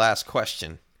 So the last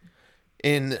question,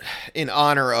 in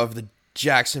honor of the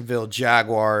Jacksonville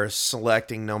Jaguars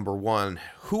selecting number 1,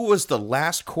 who was the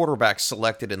last quarterback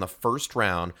selected in the first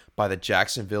round by the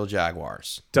Jacksonville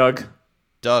Jaguars? Doug.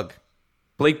 Doug,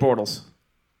 Blake Bortles.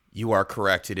 you are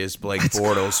correct. It is Blake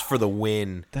Bortles for the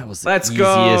win. That was the Let's easiest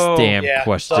go. damn Yeah,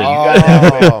 question. so you got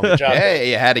that. Good job. Hey,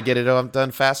 you had to get it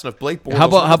done fast enough. Blake Bortles. How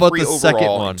about number 3 the second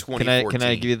overall in one? Can I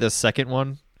 2014. give you the second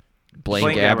one? Blaine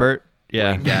Blaine Gabbert.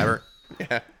 Yeah. Gabbert?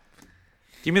 Yeah.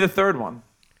 Give me the third one.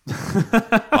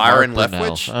 Byron Mark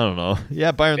Brunell. Leftwich. I don't know.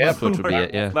 Yeah, Byron Yeah, Leftwich would be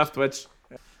it. Yeah. Leftwich.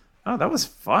 Oh, that was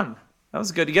fun. That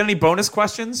was good. You got any bonus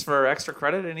questions for extra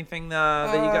credit? Anything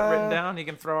that you got written down you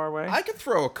can throw our way? I could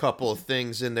throw a couple of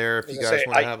things in there if you I was gonna guys say,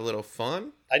 want to I- have a little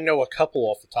fun. I know a couple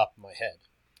off the top of my head.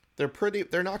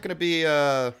 They're not going to be.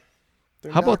 They're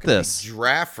How not about gonna be this?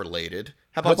 draft related.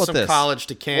 How How about about some this? college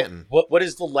to Canton? What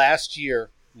is the last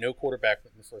year no quarterback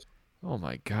went in the first? Oh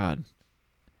my God.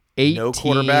 No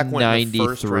quarterback went in the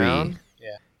first 1893. round.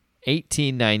 Yeah.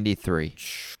 1893.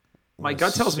 My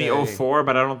gut tells me say- 04,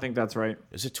 but I don't think that's right.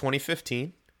 Is it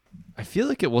 2015? I feel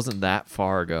like it wasn't that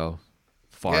far ago.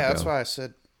 Yeah, that's why I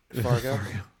said Fargo.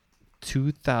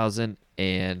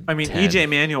 2010. I mean, EJ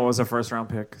Manuel was a first-round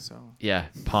pick, so Yeah,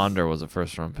 Ponder was a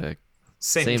first-round pick.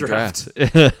 same draft.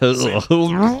 Same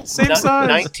Same size.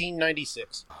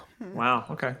 1996. Wow.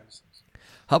 Okay.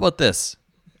 How about this?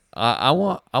 I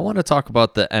want to talk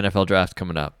about the NFL draft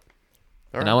coming up,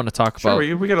 and I want to talk Sure.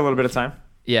 about We got a little bit of time.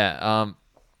 yeah.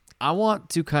 I want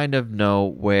to kind of know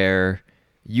where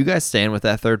you guys stand with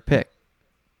that third pick.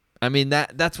 I mean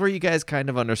that's where you guys kind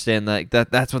of understand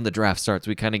that's when the draft starts.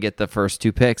 We kind of get the first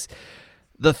two picks.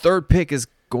 The third pick is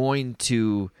going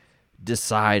to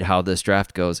decide how this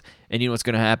draft goes. And you know what's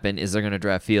going to happen is they're going to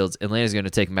draft Fields. Atlanta's going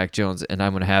to take Mac Jones, and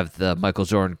I'm going to have the Michael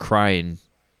Jordan crying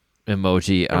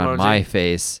emoji on my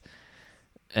face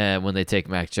when they take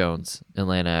Mac Jones.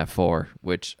 Atlanta at 4,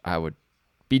 which I would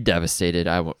be devastated.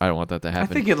 I don't want that to happen.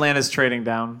 I think Atlanta's trading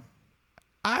down.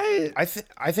 I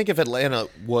think if Atlanta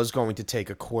was going to take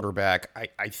a quarterback,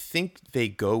 I think they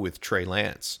go with Trey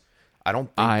Lance. I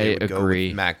don't think they would go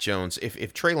with Mac Jones.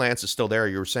 If Trey Lance is still there,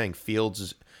 you were saying Fields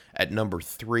is at number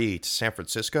 3 to San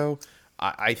Francisco.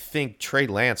 I think Trey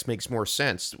Lance makes more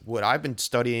sense. What I've been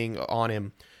studying on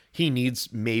him, he needs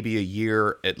maybe a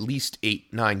year, at least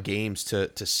 8-9 games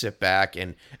to sit back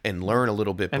and learn a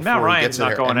little bit. And before Matt he Ryan's gets not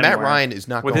there. going and anywhere. Matt Ryan is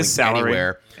not With going his salary.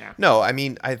 anywhere. Yeah. No, I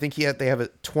mean, I think they have a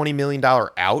 $20 million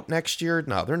out next year.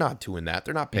 No, they're not doing that.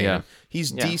 They're not paying him.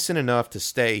 He's decent enough to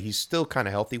stay. He's still kind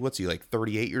of healthy. What's he, like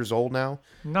 38 years old now?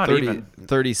 Not 30, even.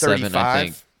 37, 35, I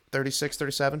think. 36,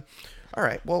 37. All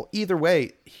right. Well, either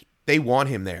way, they want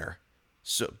him there.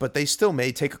 So, but they still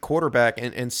may take a quarterback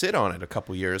and sit on it a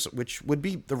couple years, which would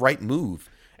be the right move.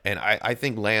 And I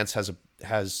think Lance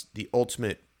has the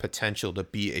ultimate potential to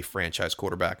be a franchise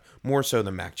quarterback, more so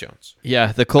than Mac Jones.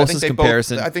 Yeah, the closest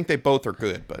comparison. I think they both are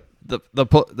good, but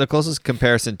the closest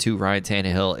comparison to Ryan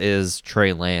Tannehill is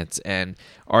Trey Lance, and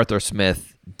Arthur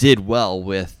Smith did well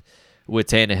with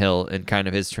Tannehill and kind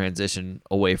of his transition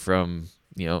away from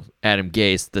Adam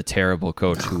Gase, the terrible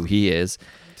coach who he is.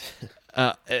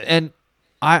 And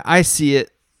I see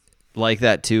it like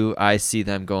that too. I see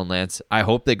them going Lance. I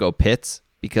hope they go Pitts,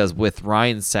 because with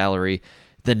Ryan's salary,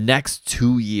 the next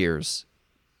 2 years,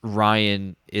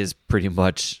 Ryan is pretty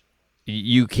much,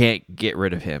 you can't get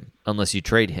rid of him unless you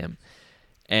trade him.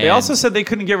 And They also said they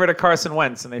couldn't get rid of Carson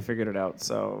Wentz, and they figured it out.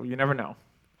 So you never know.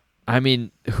 I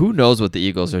mean, who knows what the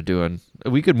Eagles are doing?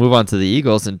 We could move on to the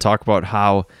Eagles and talk about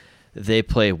how they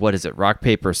play, rock,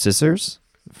 paper, scissors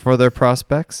for their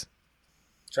prospects?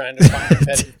 Trying to find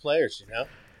competitive players,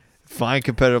 Find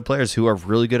competitive players who are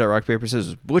really good at rock, paper,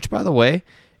 scissors, which, by the way,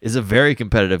 is a very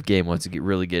competitive game once you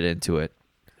really get into it.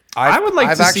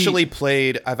 I've actually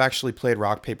played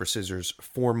rock, paper, scissors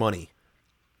for money.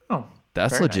 Oh,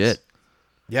 that's very legit.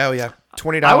 nice. Yeah.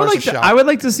 $20 a shot. I would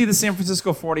like to see the San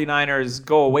Francisco 49ers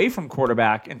go away from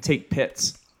quarterback and take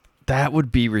Pitts. That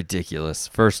would be ridiculous,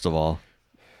 first of all.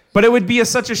 But it would be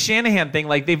such a Shanahan thing.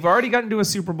 Like, they've already gotten to a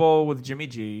Super Bowl with Jimmy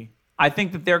G. I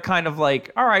think that they're kind of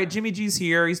like, all right, Jimmy G's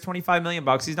here. He's $25 million.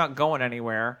 He's not going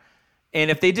anywhere. And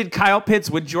if they did Kyle Pitts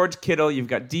with George Kittle, you've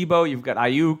got Debo, you've got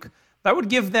Ayuk, that would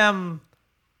give them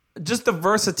just the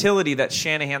versatility that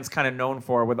Shanahan's kind of known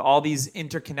for, with all these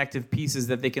interconnected pieces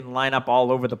that they can line up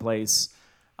all over the place.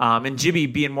 And Jimmy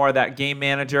being more of that game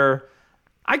manager.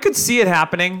 I could see it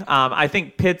happening. I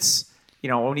think Pitts,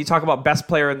 when you talk about best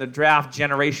player in the draft,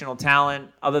 generational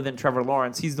talent, other than Trevor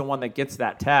Lawrence, he's the one that gets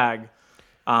that tag.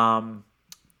 I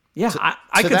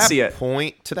could see it.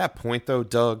 To that point, though,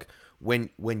 Doug, when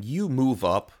you move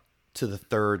up to the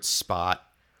third spot,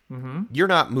 you're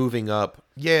not moving up.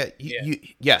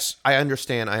 Yes, I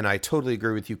understand, and I totally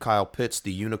agree with you, Kyle Pitts,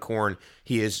 the unicorn.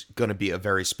 He is going to be a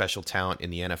very special talent in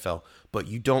the NFL, but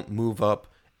you don't move up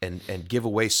and give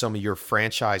away some of your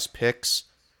franchise picks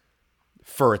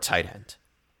for a tight end.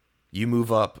 You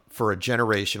move up for a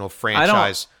generational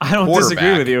franchise. I don't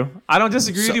disagree with you. I don't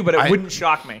disagree with you, but it wouldn't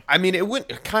shock me. I mean, it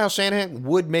wouldn't. Kyle Shanahan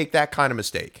would make that kind of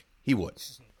mistake. He would.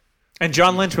 And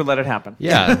John Lynch would let it happen.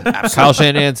 Yeah, Kyle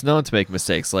Shanahan's known to make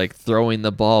mistakes, like throwing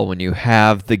the ball when you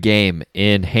have the game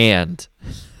in hand.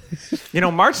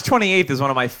 March 28th is one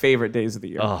of my favorite days of the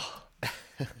year.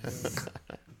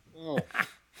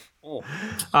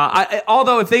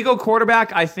 Although if they go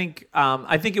quarterback, I think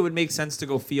it would make sense to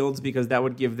go Fields, because that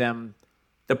would give them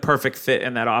the perfect fit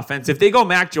in that offense. If they go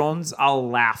Mac Jones, I'll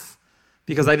laugh,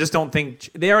 because I just don't think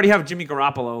they already have Jimmy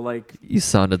Garoppolo. Like, You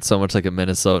sounded so much like a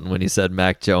Minnesotan when you said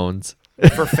Mac Jones.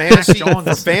 For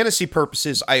fantasy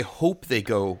purposes, I hope they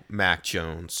go Mac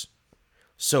Jones,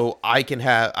 so I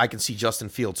can see Justin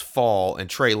Fields fall and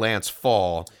Trey Lance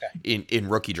fall in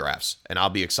rookie drafts, and I'll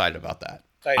be excited about that.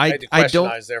 I had to question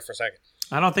eyes there for a second.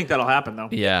 I don't think that'll happen, though.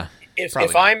 Yeah.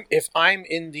 If I'm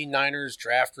in the Niners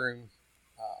draft room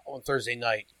on Thursday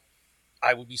night,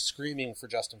 I would be screaming for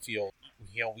Justin Fields.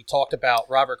 We talked about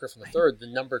Robert Griffin III, the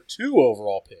number 2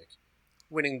 overall pick,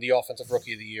 winning the Offensive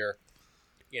Rookie of the Year.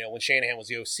 When Shanahan was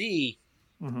the OC,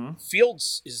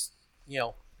 Fields is,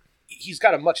 he's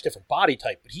got a much different body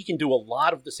type, but he can do a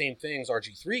lot of the same things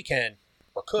RG3 can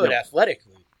or could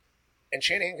athletically. And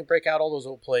Shanahan can break out all those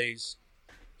old plays.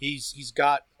 He's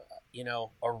got,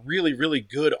 a really, really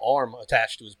good arm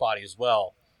attached to his body as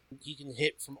well. He can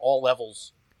hit from all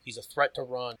levels. He's a threat to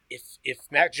run. If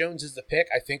Mac Jones is the pick,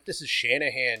 I think this is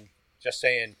Shanahan just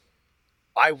saying,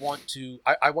 I want to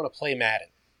play Madden.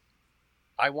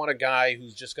 I want a guy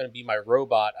who's just going to be my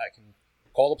robot. I can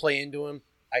call the play into him.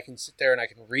 I can sit there and I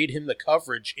can read him the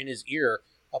coverage in his ear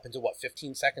up until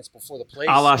 15 seconds before the play.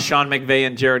 A la Sean McVay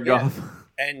and Jared Goff.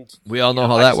 And we all know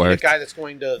how that works. A guy that's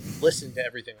going to listen to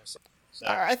everything I say. So.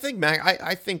 I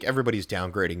think everybody's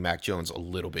downgrading Mac Jones a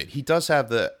little bit. He does have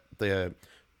the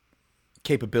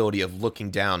capability of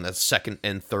looking down at second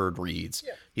and third reads.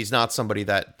 Yeah. He's not somebody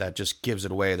that just gives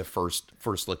it away the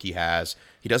first look he has.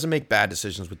 He doesn't make bad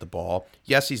decisions with the ball.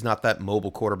 Yes, he's not that mobile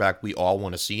quarterback we all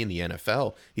want to see in the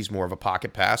NFL. He's more of a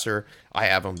pocket passer. I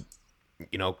have him,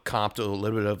 comped to a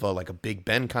little bit of a Big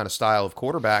Ben kind of style of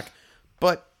quarterback,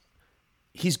 but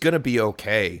he's going to be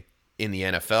okay in the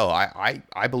NFL.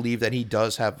 I believe that he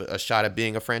does have a shot at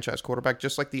being a franchise quarterback,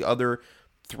 just like the other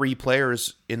 3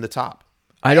 players in the top.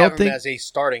 I don't think as a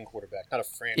starting quarterback, not a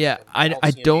franchise. Yeah, I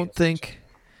don't think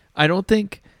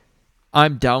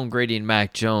I'm downgrading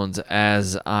Mac Jones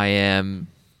as I am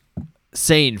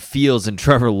saying Fields and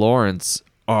Trevor Lawrence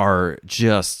are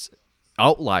just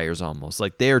outliers almost.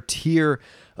 Like they're tier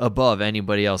above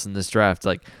anybody else in this draft.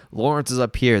 Like Lawrence is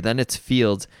up here, then it's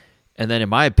Fields, and then in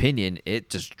my opinion,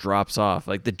 it just drops off.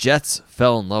 Like the Jets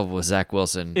fell in love with Zach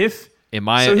Wilson. In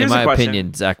my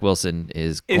opinion, Zach Wilson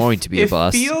is going to be a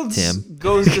bust. If Fields Tim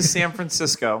goes to San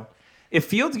Francisco, if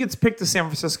Fields gets picked to San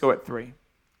Francisco at 3,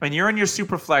 and you're in your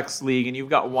Superflex league and you've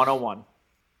got 101,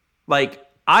 like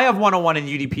I have 101 in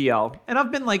UDPL, and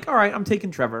I've been like, all right, I'm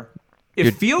taking Trevor.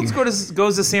 If Fields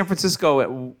goes to San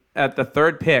Francisco at the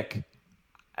 3rd pick,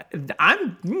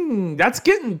 that's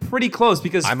getting pretty close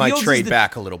because I might trade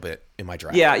back a little bit in my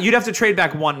draft. Yeah, you'd have to trade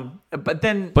back 1,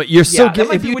 but you're still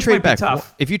getting, if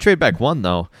you trade back 1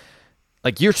 though,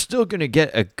 like you're still going to get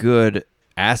a good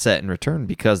asset in return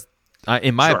because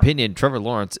in my opinion, Trevor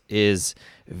Lawrence is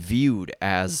viewed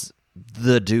as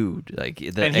the dude.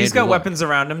 And he's got weapons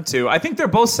around him too. I think they're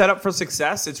both set up for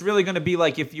success. It's really going to be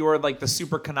like if you're like the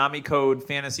super Konami code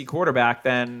fantasy quarterback,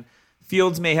 then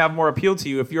Fields may have more appeal to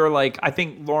you. If you're like, I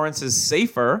think Lawrence is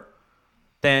safer,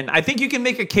 then I think you can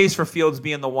make a case for Fields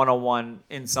being the 101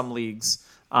 in some leagues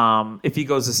if he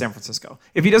goes to San Francisco.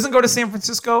 If he doesn't go to San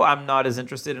Francisco, I'm not as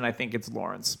interested, and I think it's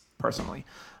Lawrence personally.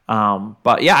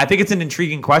 But yeah, I think it's an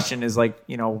intriguing question. Is like,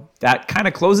 that kind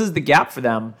of closes the gap for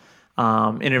them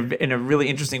in a really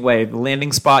interesting way. The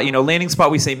landing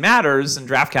spot we say matters and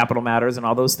draft capital matters and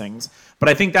all those things. But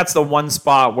I think that's the one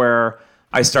spot where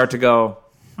I start to go,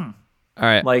 all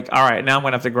right. All right, now I'm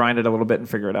going to have to grind it a little bit and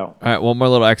figure it out. All right, one more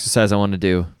little exercise I want to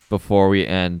do before we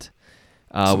end.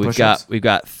 We've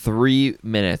got 3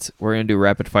 minutes. We're going to do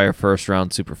rapid fire first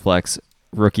round Superflex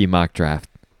rookie mock draft.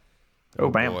 Oh,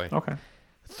 bam. Boy. Okay.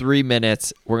 3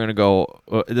 minutes. We're going to go.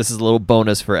 This is a little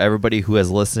bonus for everybody who has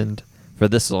listened for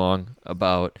this long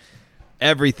about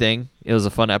everything. It was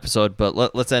a fun episode, but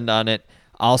let's end on it.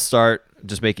 I'll start.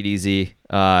 Just make it easy.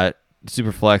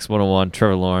 Superflex 101,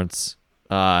 Trevor Lawrence.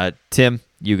 Tim,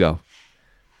 you go.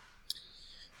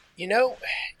 You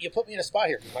put me in a spot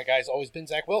here. My guy's always been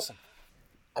Zach Wilson.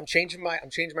 I'm changing my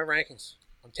rankings.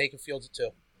 I'm taking Fields at 2.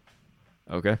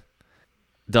 Okay.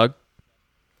 Doug?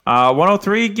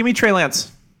 103, give me Trey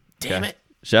Lance. Damn it.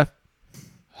 Chef?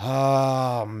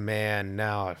 Oh man,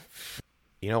 now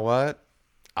you know what?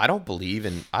 I don't believe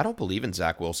in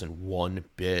Zach Wilson one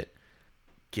bit.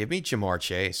 Give me Jamar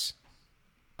Chase.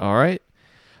 All right.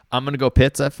 I'm going to go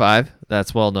Pitts at 5.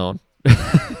 That's well known.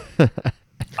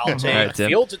 I'll take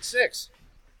Fields at 6.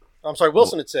 I'm sorry,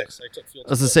 Wilson at 6. I took Fields.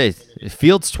 I was going to say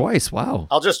Fields twice. Wow.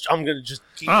 I'm gonna just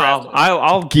keep drafting.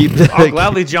 I'll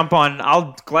gladly jump on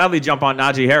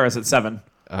Najee Harris at 7.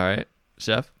 All right,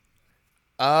 Chef.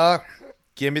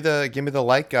 Give me the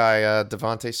light guy,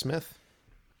 Devontae Smith.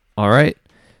 All right.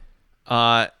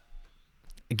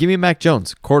 Give me Mac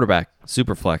Jones, quarterback,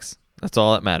 super flex. That's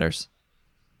all that matters.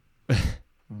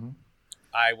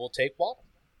 I will take Waddle.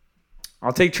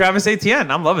 I'll take Travis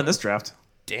Etienne. I'm loving this draft.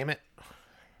 Damn it.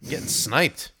 I'm getting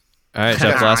sniped. All right,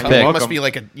 Chef, last pick. You must be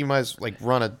you must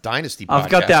run a dynasty podcast. I've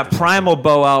got that primal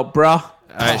bow out, bro. All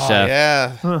right, Chef.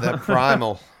 Yeah, that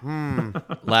primal.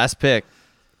 Last pick.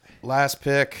 Last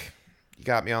pick. You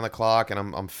got me on the clock, and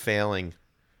I'm failing.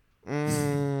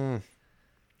 Yeah,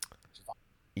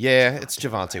 it's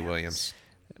Javonte Williams.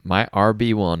 My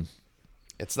RB1.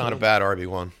 It's not a bad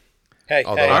RB1. Hey,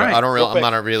 Although hey, I'm quick.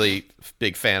 not a really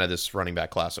big fan of this running back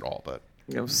class at all. But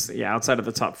Yeah, outside of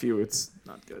the top few, it's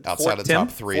not good. outside of the top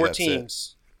three, Four that's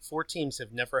teams. 4 teams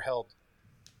have never held.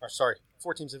 Or sorry,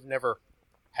 4 teams have never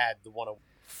had the 101.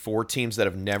 4 teams that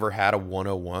have never had a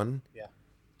 101. Yeah.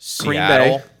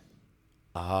 Seattle,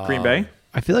 Green Bay.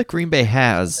 I feel like Green Bay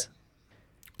has.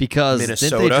 Because didn't they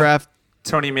Minnesota? draft...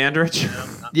 Tony Mandrich.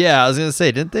 Yeah, I was going to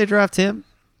say, didn't they draft him?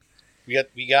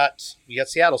 We got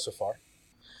Seattle so far.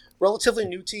 Relatively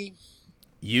new team.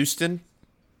 Houston,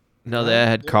 No, they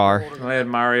had Carr. I had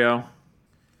Mario.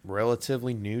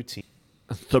 relatively new team.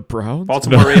 The Browns?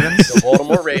 Baltimore Ravens. The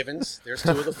Baltimore Ravens. There's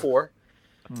 2 of the 4.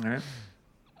 All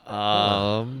right.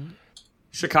 Um,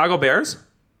 Chicago Bears.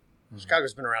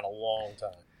 Chicago's been around a long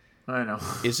time. I know.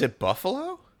 Is it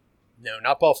Buffalo? No,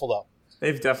 not Buffalo.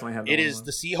 They've definitely had. It is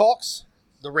the Seahawks,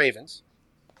 the Ravens,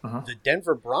 the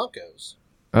Denver Broncos,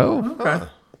 oh. Okay.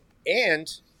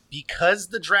 and because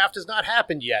the draft has not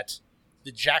happened yet,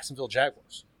 the Jacksonville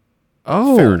Jaguars.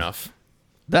 Oh. Fair enough.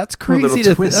 That's little crazy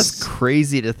to twist. That's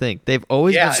crazy to think. They've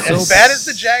always Yeah, been so as bad as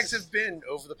the Jags have been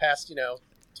over the past,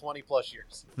 20 plus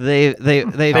years. they've They've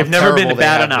never terrible been they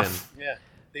bad have enough. Yeah,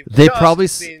 they've They just probably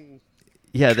been.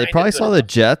 yeah, they kinda probably good saw the enough.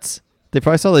 Jets. They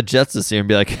probably saw the Jets this year and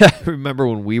be like, remember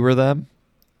when we were them?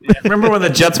 Remember when the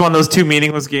Jets won those 2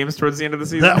 meaningless games towards the end of the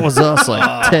season? That was us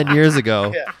like 10 years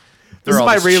ago. Yeah. This is all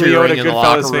my just Ray cheering Liotta in the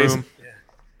locker Goodfellas face. room.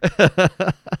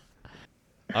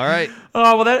 All right.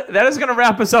 Oh, well, that is going to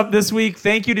wrap us up this week.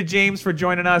 Thank you to James for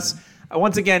joining us.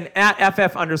 Once again, at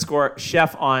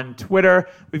FF_chef on Twitter.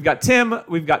 We've got Tim,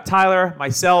 we've got Tyler,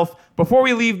 myself. Before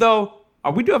we leave, though,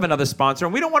 we do have another sponsor,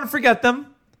 and we don't want to forget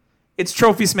them. It's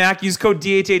Trophy Smack. Use code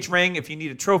DHHRING if you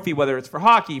need a trophy, whether it's for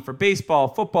hockey, for baseball,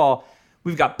 football.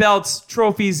 We've got belts,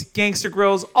 trophies, gangster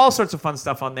grills, all sorts of fun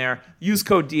stuff on there. Use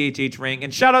code DHHRING.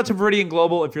 And shout out to Viridian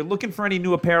Global if you're looking for any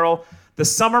new apparel. The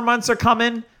summer months are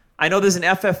coming. I know there's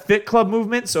an FF Fit Club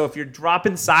movement, so if you're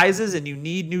dropping sizes and you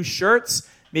need new shirts,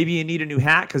 maybe you need a new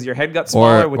hat because your head got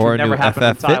smaller, which or would a never new happen FF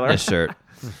with Tyler. Fitness shirt.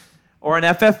 Or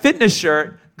an FF Fitness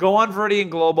shirt. Go on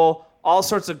Viridian Global. All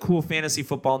sorts of cool fantasy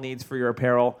football needs for your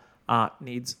apparel.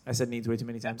 Needs. I said needs way too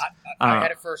many times. I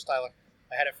had it first, Tyler.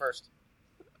 I had it first.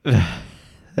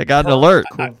 I got an alert.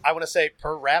 I want to say,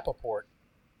 per Rappaport,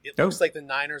 it Oh. looks like the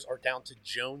Niners are down to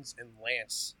Jones and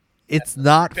Lance. It's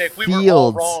not Pick. We were all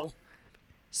Fields. wrong.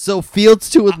 So Fields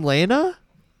to Atlanta?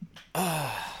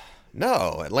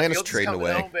 No, Atlanta's Fields is trading coming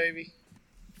away. home, baby.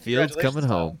 Fields coming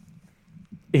Congratulations, home.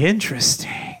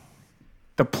 Interesting.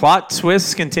 The plot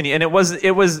twists continue, and it was So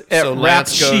wrapped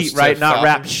Lance goes sheet, to right? Not Falcons?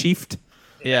 wrapped sheafed.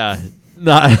 Yeah.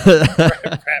 Not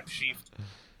Crap sheaf.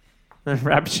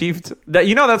 Wrapped sheafed.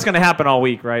 That's going to happen all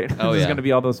week, right? Oh, There's yeah. going to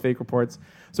be all those fake reports.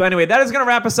 So anyway, that is going to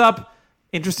wrap us up.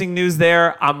 Interesting news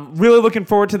there. I'm really looking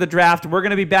forward to the draft. We're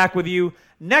going to be back with you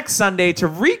next Sunday to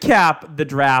recap the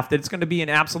draft. It's going to be an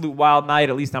absolute wild night,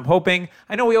 at least I'm hoping.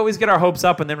 I know we always get our hopes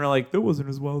up and then we're like, that wasn't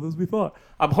as wild as we thought.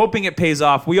 I'm hoping it pays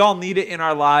off. We all need it in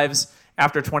our lives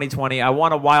after 2020. I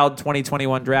want a wild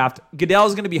 2021 draft.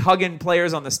 Goodell's going to be hugging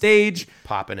players on the stage.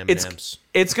 Popping M&Ms.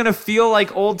 It's going to feel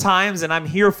like old times, and I'm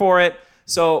here for it.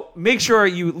 So make sure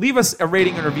you leave us a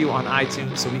rating and review on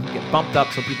iTunes so we can get bumped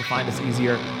up so people find us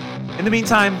easier. In the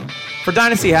meantime, for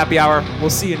Dynasty Happy Hour, we'll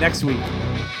see you next week.